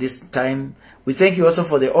you for this time. We thank you also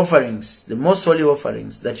for the offerings, the most holy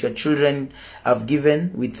offerings that your children have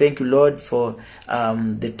given. We thank you, Lord, for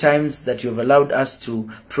the times that you have allowed us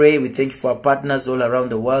to pray. We thank you for our partners all around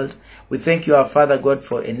the world. We thank you, our Father God,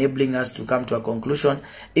 for enabling us to come to a conclusion,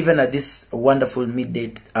 even at this wonderful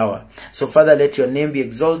midday hour. So, Father, let your name be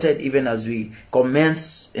exalted even as we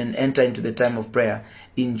commence and enter into the time of prayer.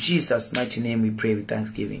 In Jesus' mighty name we pray with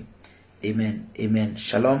thanksgiving. Amen. Amen.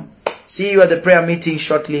 Shalom. See you at the prayer meeting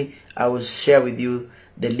shortly. I will share with you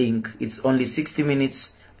the link. It's only 60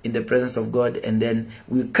 minutes in the presence of God, and then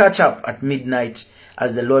we'll catch up at midnight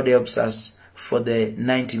as the Lord helps us for the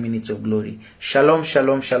 90 minutes of glory. Shalom,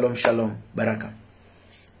 shalom, shalom, shalom. Baraka.